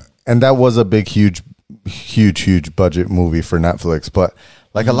yeah. And that was a big, huge budget movie for Netflix. But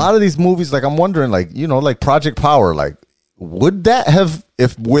like a lot of these movies, like I'm wondering, like, you know, like Project Power, like would that have,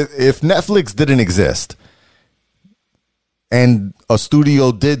 if Netflix didn't exist and a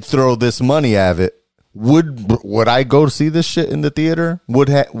studio did throw this money at it, would I go see this shit in the theater? Would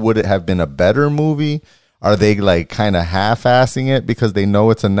it have been a better movie? Are they like kind of half-assing it because they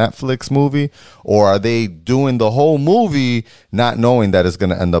know it's a Netflix movie? Or are they doing the whole movie not knowing that it's going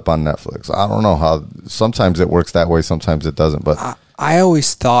to end up on Netflix? I don't know how. Sometimes it works that way. Sometimes it doesn't. But I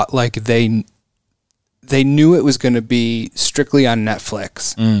always thought like they knew it was going to be strictly on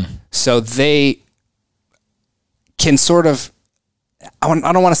Netflix. So they can sort of, I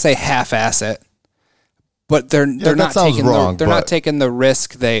don't want to say half-ass it, but they're not taking the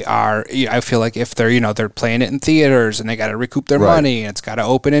risk. They are. I feel like if they're playing it in theaters and they got to recoup their money, and it's got to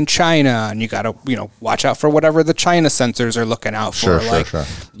open in China, and you got to watch out for whatever the China censors are looking out for. Sure.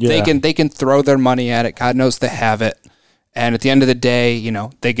 Yeah. They can throw their money at it. God knows they have it. And at the end of the day,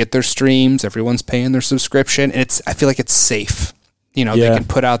 they get their streams. Everyone's paying their subscription, and I feel like it's safe. They can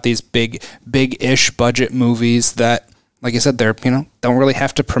put out these big-ish budget movies that, like I said, they're don't really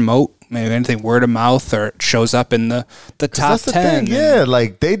have to promote. Maybe anything word of mouth, or it shows up in the top 10. Yeah,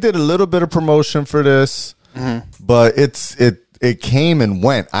 like they did a little bit of promotion for this, but it came and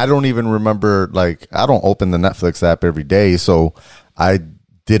went. I don't even remember. Like I don't open the Netflix app every day, so I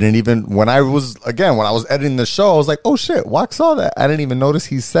didn't even when I was editing the show, I was like, oh shit, Walk saw that. I didn't even notice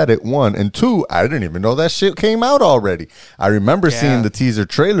he said it. 1 and 2, I didn't even know that shit came out already. I remember seeing the teaser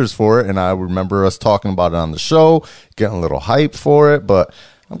trailers for it, and I remember us talking about it on the show, getting a little hype for it, but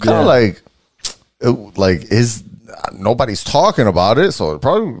I'm kind of nobody's talking about it, so it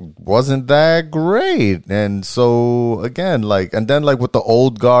probably wasn't that great. And so again, and then with the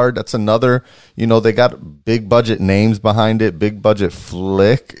old guard, that's another, they got big budget names behind it, big budget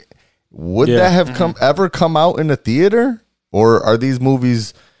flick. Would that have ever come out in the theater, or are these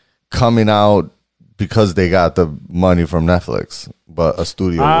movies coming out because they got the money from Netflix, but a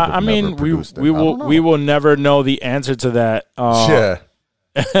studio? We will never know the answer to that.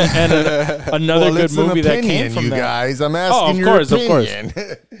 And another good movie that came from that. Guys, I'm asking your opinion. Of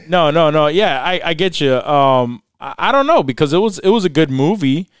course. No. Yeah, I get you. I don't know, because it was a good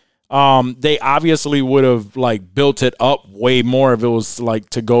movie. They obviously would have like built it up way more if it was like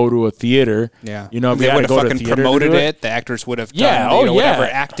to go to a theater. Yeah, you know, if they had would to go have to fucking theater promoted to do it. The actors would have done yeah, whatever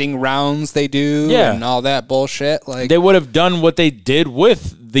acting rounds they do, and all that bullshit. Like they would have done what they did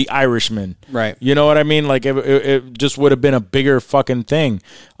with The Irishman, right? You know what I mean? Like it just would have been a bigger fucking thing.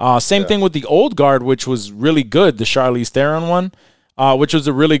 Same thing with The Old Guard, which was really good, the Charlize Theron one, which was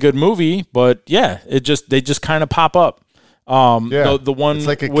a really good movie. But yeah, they just kind of pop up. The one it's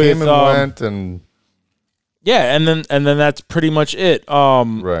like it with, came and went, and and then that's pretty much it.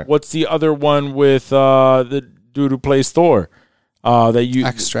 Right. What's the other one with the dude who plays Thor?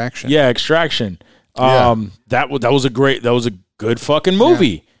 Extraction. Yeah, Extraction. That was a good fucking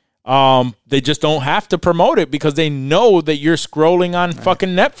movie. They just don't have to promote it because they know that you're scrolling on fucking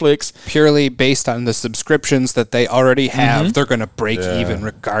Netflix purely based on the subscriptions that they already have. They're gonna break even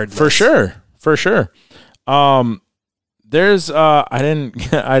regardless. For sure. There's I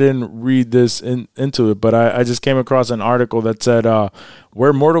didn't read this into it, but I just came across an article that said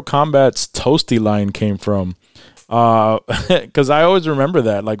where Mortal Kombat's Toasty line came from. Because I always remember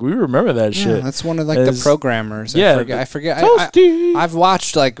that. Like we remember that shit. That's one of like the programmers. Yeah, I forget. Toasty. I've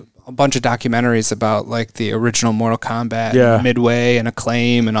watched like a bunch of documentaries about like the original Mortal Kombat, and Midway and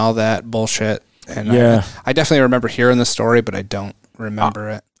Acclaim and all that bullshit. And I definitely remember hearing the story, but I don't remember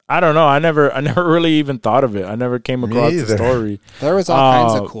it. I don't know. I never really even thought of it. I never came across the story. There was all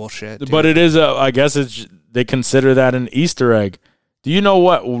kinds of cool shit, dude. But it is I guess they consider that an Easter egg. Do you know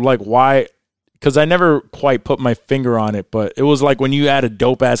why? Because I never quite put my finger on it, but it was like when you had a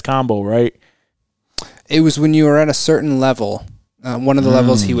dope ass combo, right? It was when you were at a certain level. One of the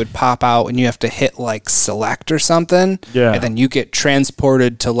levels he would pop out, and you have to hit like select or something. Yeah, and then you get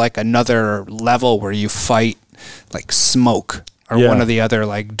transported to like another level where you fight like Smoke. Or one of the other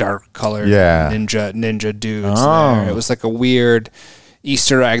like dark colored ninja dudes. There. It was like a weird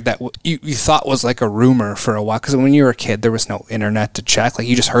Easter egg that you thought was like a rumor for a while, because when you were a kid there was no internet to check. Like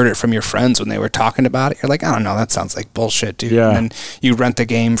you just heard it from your friends when they were talking about it. You're like, I don't know, that sounds like bullshit, dude. And then you rent the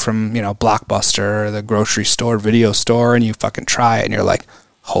game from Blockbuster or the grocery store, video store, and you fucking try it, and you're like,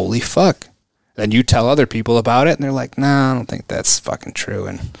 holy fuck. Then you tell other people about it, and they're like, nah, I don't think that's fucking true.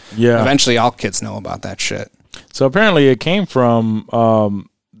 And eventually all kids know about that shit. So apparently it came from,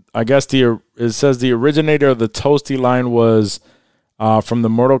 I guess it says the originator of the Toasty line was from the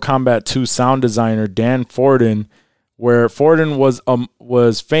Mortal Kombat 2 sound designer Dan Forden, where Forden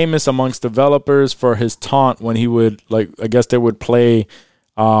was famous amongst developers for his taunt when he would they would play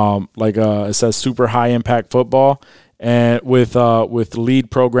it says super high impact football, and with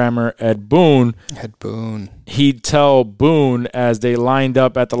lead programmer Ed Boon. He'd tell Boone as they lined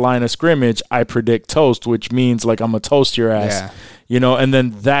up at the line of scrimmage, I predict toast, which means like I'm gonna toast your ass. Yeah. And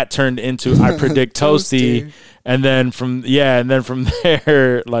then that turned into I predict toasty. And then from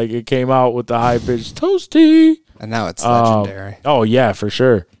there, like it came out with the high pitched toasty. And now it's legendary. Oh yeah, for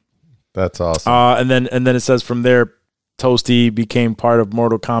sure. That's awesome. And then it says from there, Toasty became part of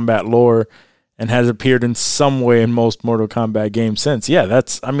Mortal Kombat lore and has appeared in some way in most Mortal Kombat games since. Yeah,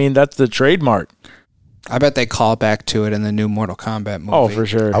 that's the trademark. I bet they call back to it in the new Mortal Kombat movie. Oh, for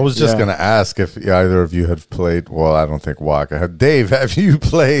sure. I was just going to ask if either of you have played, well, I don't think Waka. Dave, have you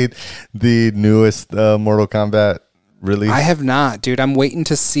played the newest Mortal Kombat release? I have not, dude. I'm waiting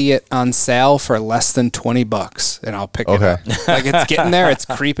to see it on sale for less than $20, and I'll pick it up. Like, it's getting there. It's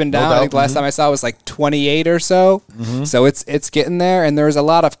creeping down. I think the last time I saw it was like 28 or so. So it's getting there, and there's a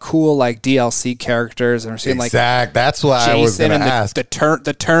lot of cool like DLC characters. And we're seeing that's why Jason I was going to ask.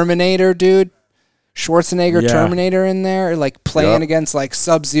 The Terminator, dude. Schwarzenegger Terminator in there, like playing against like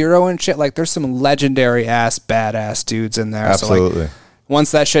Sub-Zero and shit. Like there's some legendary ass badass dudes in there. Absolutely. So, like,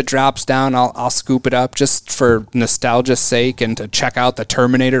 once that shit drops down, I'll scoop it up just for nostalgia's sake and to check out the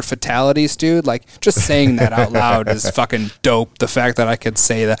Terminator fatalities, dude. Like just saying that out loud is fucking dope. The fact that I could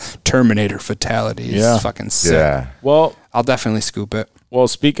say the Terminator fatality is fucking sick. Yeah. Well, I'll definitely scoop it. Well,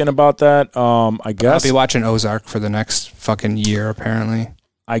 speaking about that, I guess I'll be watching Ozark for the next fucking year, apparently.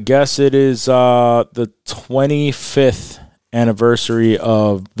 I guess it is the 25th anniversary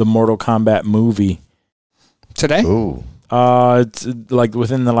of the Mortal Kombat movie. Today? Ooh. It's like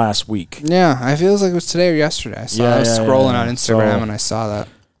within the last week. Yeah, I feel like it was today or yesterday. I was scrolling on Instagram and I saw that.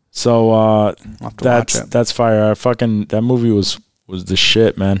 So I'll have to watch it. That's fire. That movie was the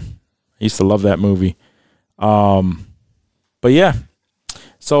shit, man. I used to love that movie. But yeah.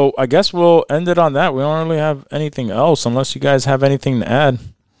 So I guess we'll end it on that. We don't really have anything else unless you guys have anything to add.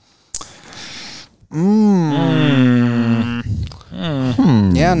 Yeah,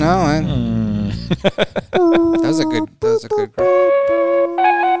 no. That was a good oh,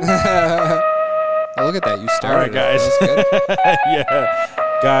 look at that. You started. All right, guys. That was good. Yeah.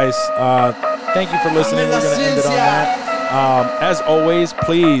 guys, thank you for listening. We're going to end it on that. As always,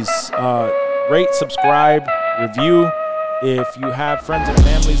 please rate, subscribe, review. If you have friends and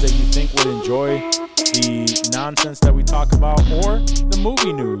families that you think would enjoy the nonsense that we talk about, or the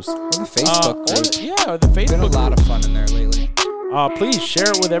movie news, or the Facebook group. Or the Facebook Been a lot of fun in there lately. Please share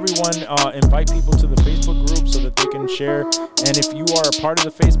it with everyone. Invite people to the Facebook group so that they can share. And if you are a part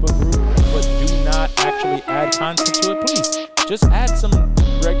of the Facebook group but do not actually add content to it, please just add some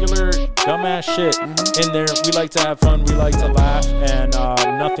regular dumbass shit in there. We like to have fun. We like to laugh, and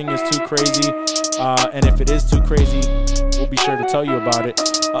nothing is too crazy. And if it is too crazy, we'll be sure to tell you about it.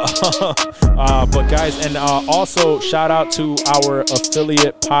 But guys, and also shout out to our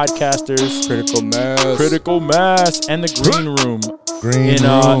affiliate podcasters, Critical Mass, and the Green Room.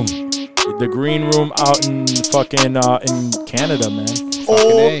 The Green Room out in fucking in Canada, man.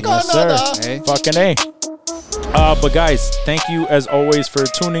 Fucking yes, sir. Hey. Fucking A. But guys, thank you as always for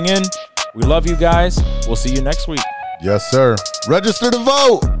tuning in. We love you guys. We'll see you next week. Yes, sir. Register to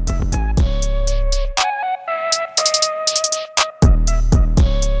vote.